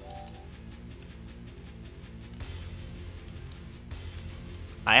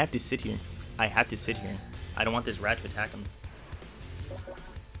 I have to sit here. I have to sit here. I don't want this rat to attack him.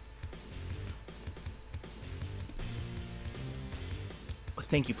 Oh,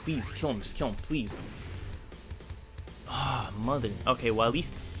 thank you, please kill him. Just kill him, please. Ah, mother. Okay, well at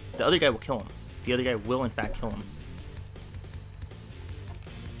least the other guy will kill him. The other guy will in fact kill him.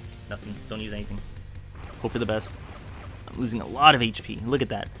 Nothing. Don't use anything. Hope for the best. I'm losing a lot of HP. Look at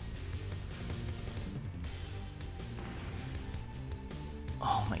that.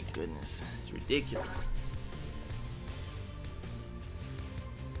 Oh my goodness. It's ridiculous.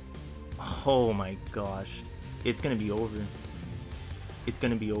 Oh my gosh. It's gonna be over. It's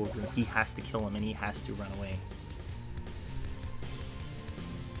gonna be over. He has to kill him and he has to run away.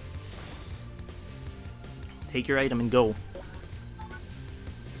 Take your item and go.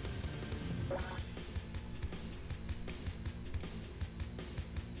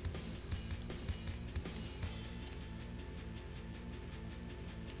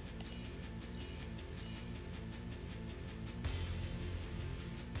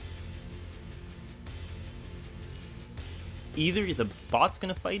 Either the bot's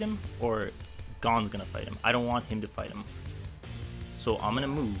gonna fight him or Gon's gonna fight him. I don't want him to fight him. So I'm gonna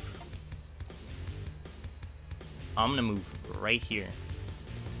move. I'm gonna move right here.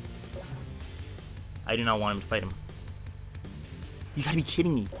 I do not want him to fight him. You gotta be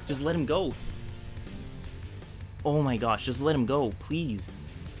kidding me. Just let him go. Oh my gosh, just let him go, please.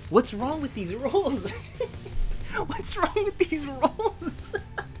 What's wrong with these rolls? What's wrong with these rolls?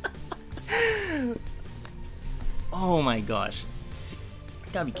 Oh my gosh.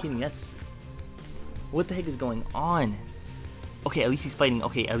 You gotta be kidding me. That's... What the heck is going on? Okay, at least he's fighting...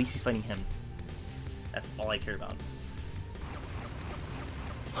 Okay, at least he's fighting him. That's all I care about.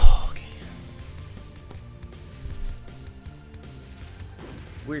 Okay.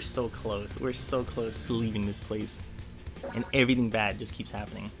 We're so close. We're so close to leaving this place. And everything bad just keeps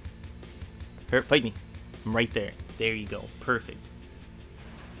happening. Hurt, fight me. I'm right there. There you go. Perfect.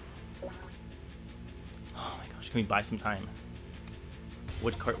 Oh my gosh, can we buy some time?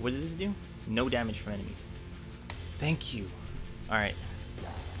 What card? What does this do? No damage from enemies. Thank you. All right.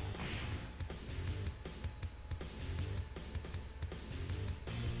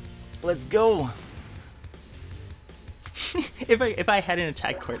 Let's go. If I had an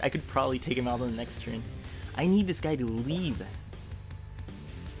attack card, I could probably take him out on the next turn. I need this guy to leave.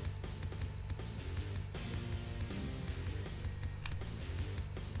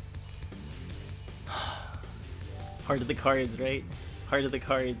 Heart of the cards, right? Heart of the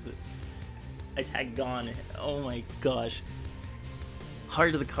cards. Attack gone. Oh my gosh.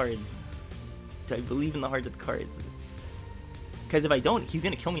 Heart of the cards. Do I believe in the heart of the cards? Because if I don't, he's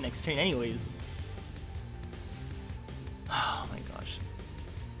gonna kill me next turn anyways. Oh my gosh.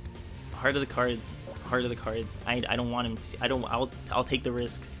 Heart of the cards. Heart of the cards. I don't want him to. I'll take the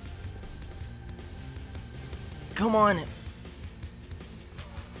risk. Come on.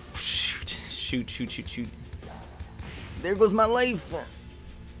 Shoot. There goes my life.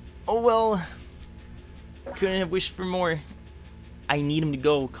 Oh well. Couldn't have wished for more. I need him to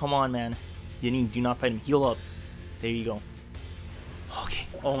go. Come on, man. You do not fight him. Heal up. There you go. Okay.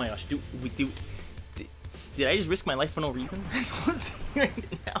 Oh my gosh. Did I just risk my life for no reason? Right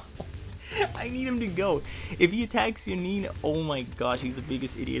now. I need him to go. If he attacks Yunin, oh my gosh, he's the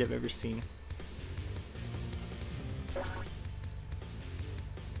biggest idiot I've ever seen.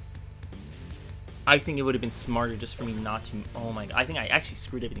 I think it would have been smarter just for me not to. Oh my god. I think I actually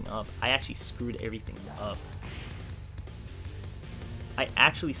screwed everything up. I actually screwed everything up.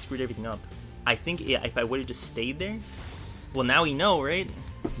 I think if I would have just stayed there. Well, now we know, right?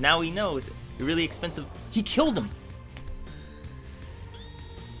 Now we know. It's really expensive. He killed him.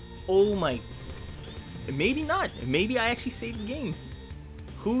 Oh my. Maybe not. Maybe I actually saved the game.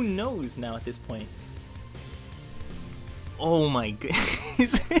 Who knows now at this point? Oh my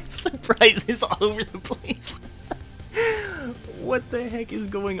goodness. It's surprises all over the place. What the heck is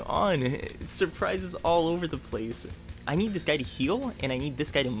going on? It's surprises all over the place. I need this guy to heal, and I need this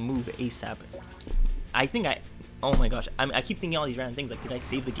guy to move ASAP. I think oh my gosh. I keep thinking all these random things. Like, did I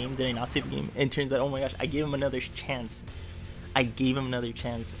save the game? Did I not save the game? And it turns out, oh my gosh, I gave him another chance.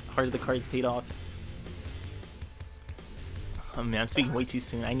 Heart of the cards paid off. Oh man, I'm speaking way too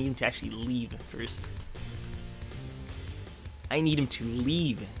soon. I need him to actually leave first. I need him to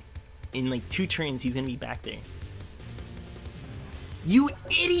leave. In like 2 turns, he's gonna be back there. You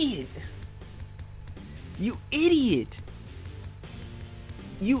idiot! You idiot!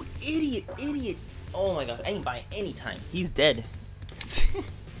 You idiot! Oh my god, I ain't buying any time. He's dead.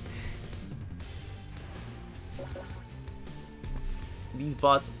 These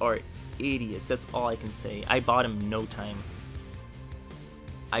bots are idiots. That's all I can say. I bought him no time.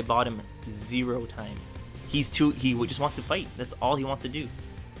 I bought him 0 time. He just wants to fight. That's all he wants to do.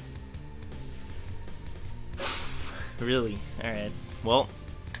 Really? Alright. Well,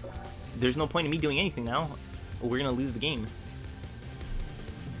 there's no point in me doing anything now. We're gonna lose the game.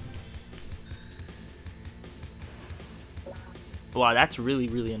 Wow, that's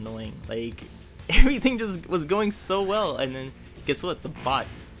really annoying. Like, everything just was going so well, and then guess what? The bot,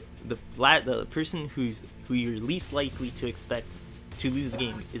 the person who you're least likely to expect to lose the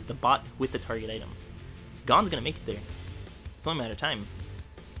game is the bot with the target item. Gon's gonna make it there. It's only a matter of time.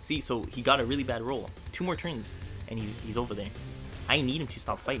 See, so he got a really bad roll. 2 more turns, and he's over there. I need him to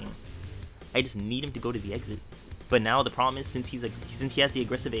stop fighting. I just need him to go to the exit. But now the problem is, since he has the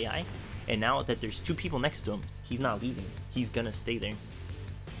aggressive AI, and now that there's 2 people next to him, he's not leaving. He's gonna stay there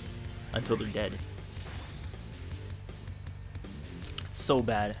until they're dead. It's so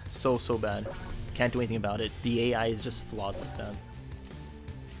bad, so bad. Can't do anything about it. The AI is just flawed like that.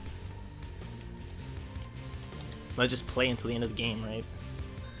 Let's just play until the end of the game, right?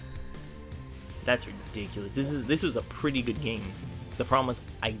 That's ridiculous. This was a pretty good game. The problem was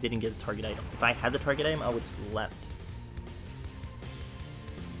I didn't get the target item. If I had the target item, I would have just left.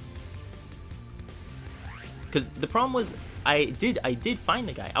 Because the problem was I did find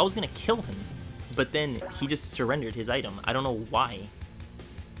the guy. I was gonna kill him, but then he just surrendered his item. I don't know why.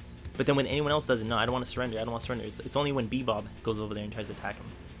 But then when anyone else does it, no, I don't want to surrender. I don't want to surrender. It's only when Bebop goes over there and tries to attack him.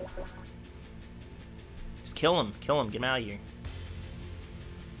 Just kill him. Kill him. Get him out of here.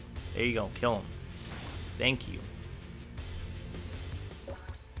 There you go. Kill him. Thank you.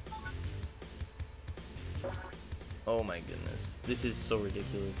 Oh my goodness. This is so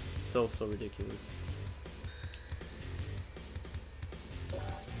ridiculous. So ridiculous.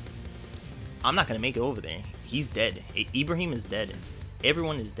 I'm not going to make it over there. He's dead. Ibrahim is dead.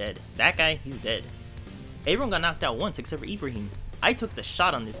 Everyone is dead. That guy, he's dead. Everyone got knocked out once except for Ibrahim. I took the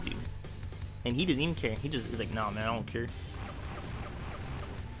shot on this dude. And he doesn't even care. He just is like, nah, man, I don't care.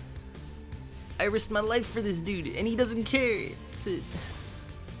 I risked my life for this dude, and he doesn't care. That's it.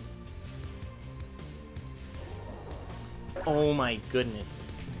 Oh my goodness.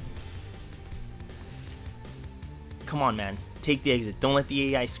 Come on, man. Take the exit. Don't let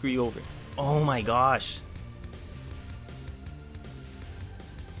the AI screw you over. Oh my gosh.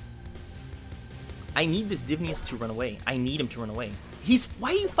 I need this Divnius to run away. I need him to run away.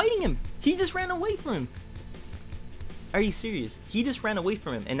 Why are you fighting him? He just ran away from him. Are you serious? He just ran away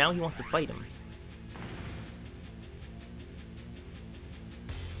from him and now he wants to fight him.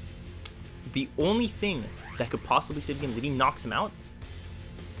 The only thing that could possibly save the game is if he knocks him out.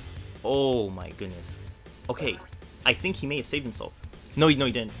 Oh my goodness. Okay, I think he may have saved himself. No, he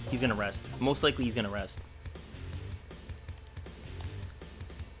didn't. He's gonna rest. Most likely he's gonna rest.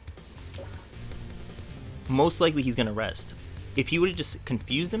 Most likely he's gonna rest. If he would have just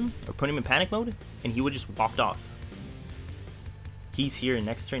confused him or put him in panic mode, and he would have just walked off. He's here.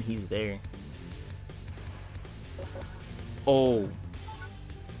 Next turn, he's there. Oh.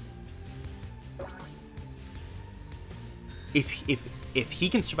 If he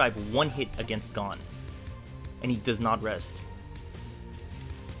can survive one hit against Gon, and he does not rest,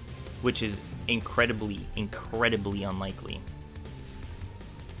 which is incredibly unlikely.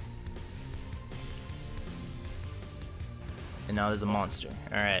 And now there's a monster.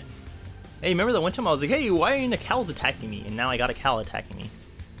 Alright. Hey, remember that one time I was like, hey, why aren't the cows attacking me? And now I got a cow attacking me.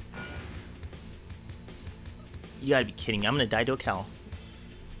 You gotta be kidding me. I'm gonna die to a cow.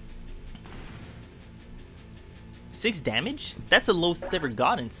 6 damage? That's the lowest it's ever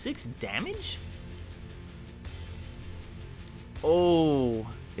gotten. 6 damage? Oh,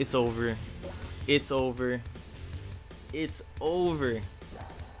 it's over. It's over. It's over.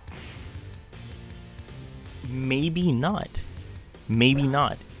 Maybe not. Maybe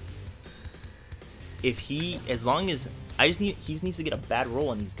not. If he, as long as he needs to get a bad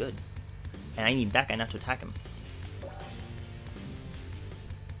roll and he's good. And I need that guy not to attack him.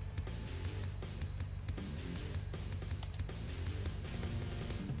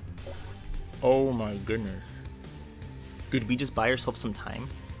 Oh my goodness. Did we just buy ourselves some time?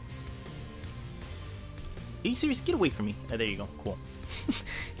 Are you serious? Get away from me. Oh, there you go. Cool.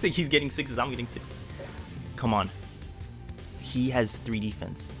 It's like he's getting 6s, I'm getting 6s. Come on. He has 3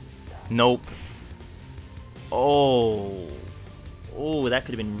 defense. Nope. Oh. Oh, that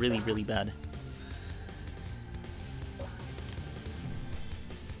could have been really bad.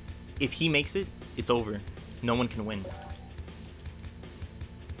 If he makes it, it's over. No one can win.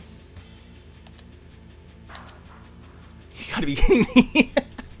 You gotta be kidding me.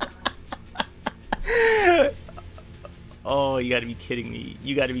 Oh, you gotta be kidding me.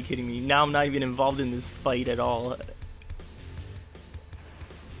 You gotta be kidding me. Now I'm not even involved in this fight at all.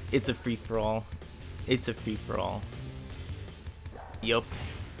 It's a free-for-all. It's a free-for-all. Yup.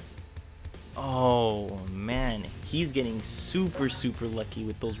 Oh, man. He's getting super lucky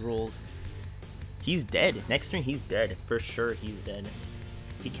with those rolls. He's dead. Next turn, he's dead. For sure, he's dead.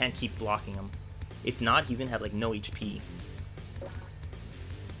 He can't keep blocking him. If not, he's gonna have, like, no HP.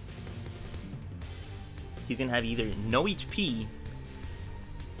 He's gonna have either no HP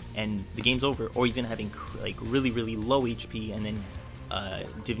and the game's over, or he's gonna have like really low HP and then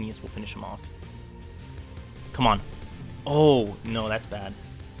Divnius will finish him off. Come on. Oh no, that's bad.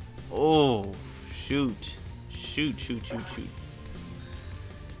 Oh shoot. Shoot.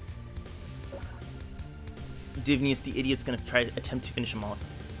 Divnius the idiot's gonna try to attempt to finish him off.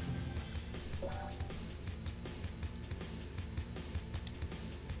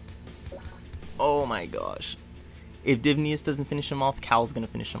 Oh my gosh. If Divnius doesn't finish him off, Cal's gonna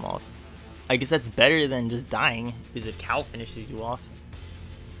finish him off. I guess that's better than just dying, is if Cal finishes you off.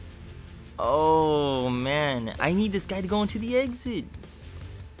 Oh man, I need this guy to go into the exit.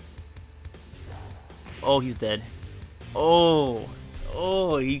 Oh, he's dead. Oh,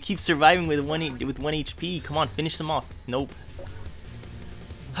 he keeps surviving with 1 HP. Come on, finish him off. Nope.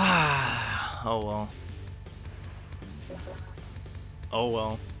 Oh well. Oh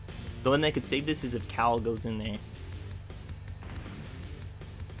well. The one that could save this is if Cal goes in there.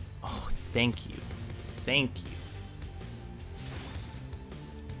 Oh, thank you. Thank you.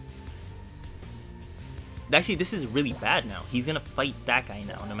 Actually, this is really bad now. He's gonna fight that guy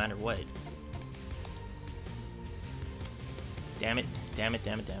now, no matter what. Damn it.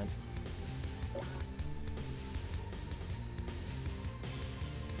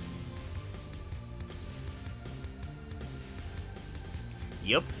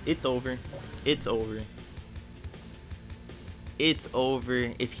 Yep, it's over. It's over. It's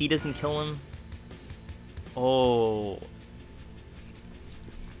over. If he doesn't kill him... Oh...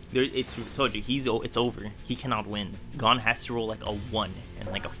 told you, it's over. He cannot win. Gon has to roll like a 1 and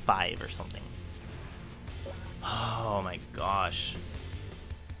like a 5 or something. Oh my gosh.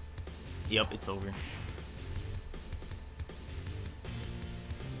 Yep, it's over.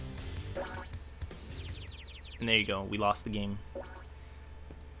 And there you go, we lost the game.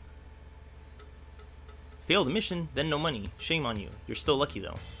 Failed the mission, then no money. Shame on you. You're still lucky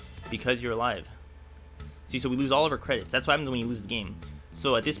though, because you're alive. See, so we lose all of our credits. That's what happens when you lose the game.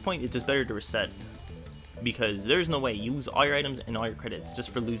 So at this point, it's just better to reset, because there's no way you lose all your items and all your credits just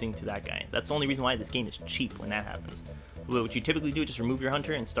for losing to that guy. That's the only reason why this game is cheap when that happens. What you typically do is just remove your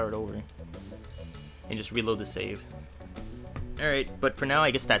hunter and start over, and just reload the save. Alright, but for now,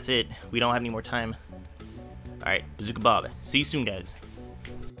 I guess that's it. We don't have any more time. Alright, Bazooka Bob. See you soon, guys.